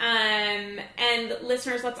good. And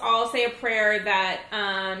listeners, let's all say a prayer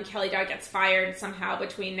that Kelly Dodd gets fired somehow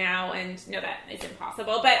between now and... No, that is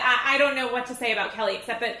impossible. But I don't know what to say about Kelly,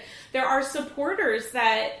 except that there are supporters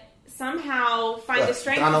that somehow find the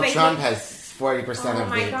strength... Donald Trump has 40% of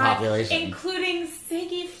the population. Including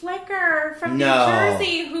Siggy Flicker from New No.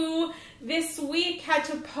 Jersey, who this week had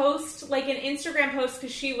to post like an Instagram post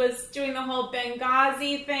because she was doing the whole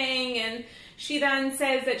Benghazi thing, and she then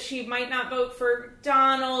says that she might not vote for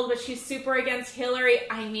Donald, but she's super against Hillary.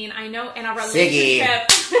 I mean, I know in a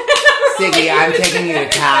relationship... Siggy, I'm taking you to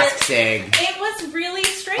task, Sig. It was really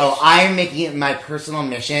strange. Oh, I'm making it my personal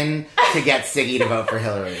mission to get Siggy to vote for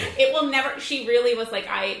Hillary. It will never. She really was like,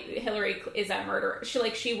 Hillary is a murderer.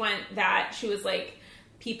 She went that. She was like,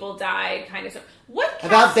 people died, kind of stuff. What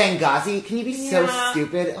about Benghazi? Can you be so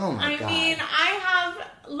stupid? Oh my god! I mean,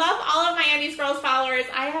 love all of my Andy's Girls followers.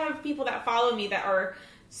 I have people that follow me that are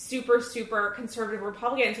super, super conservative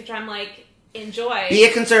Republicans, which I'm like, enjoy. Be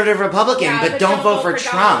a conservative Republican, but don't vote for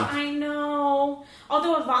Trump. I know.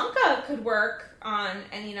 Although Ivanka could work on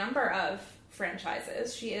any number of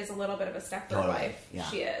franchises. She is a little bit of a Stepford wife. Yeah.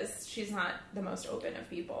 She is. She's not the most open of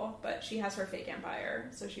people, but she has her fake empire,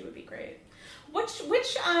 so she would be great. Which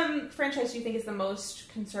franchise do you think is the most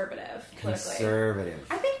conservative politically? Conservative.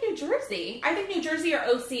 I think New Jersey. I think New Jersey or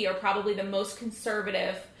OC are probably the most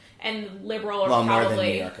conservative and liberal, or probably more than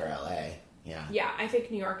New York or LA. Yeah. Yeah, I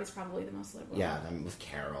think New York is probably the most liberal. Yeah, with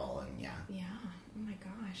Carol and yeah. Yeah. Oh my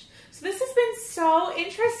gosh. So this has been so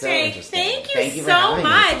interesting. Thank you so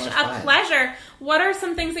much. A pleasure. What are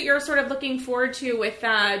some things that you're sort of looking forward to with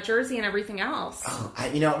Jersey and everything else? Oh,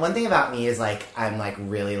 one thing about me is like I'm like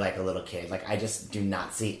really like a little kid. Like I just do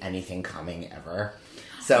not see anything coming ever.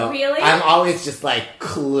 So really? I'm always just like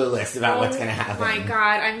clueless about what's going to happen. Oh my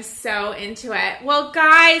God, I'm so into it. Well,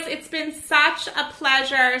 guys, it's been such a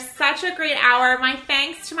pleasure, such a great hour. My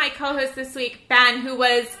thanks to my co-host this week, Ben, who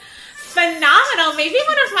was phenomenal. Maybe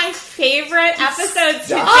one of my favorite episodes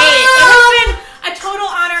to date. It has been a total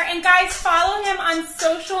honor. And guys, follow him on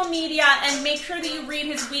social media and make sure that you read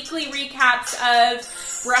his weekly recaps of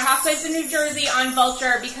Real Housewives of New Jersey on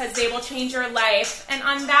Vulture, because they will change your life. And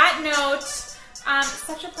on that note,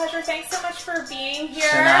 such a pleasure. Thanks so much for being here.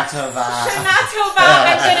 Shana Tova. Shana Tova.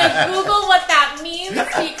 I'm going to Google what that means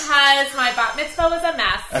because my bat mitzvah was a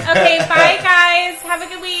mess. Okay, bye guys. Have a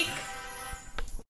good week.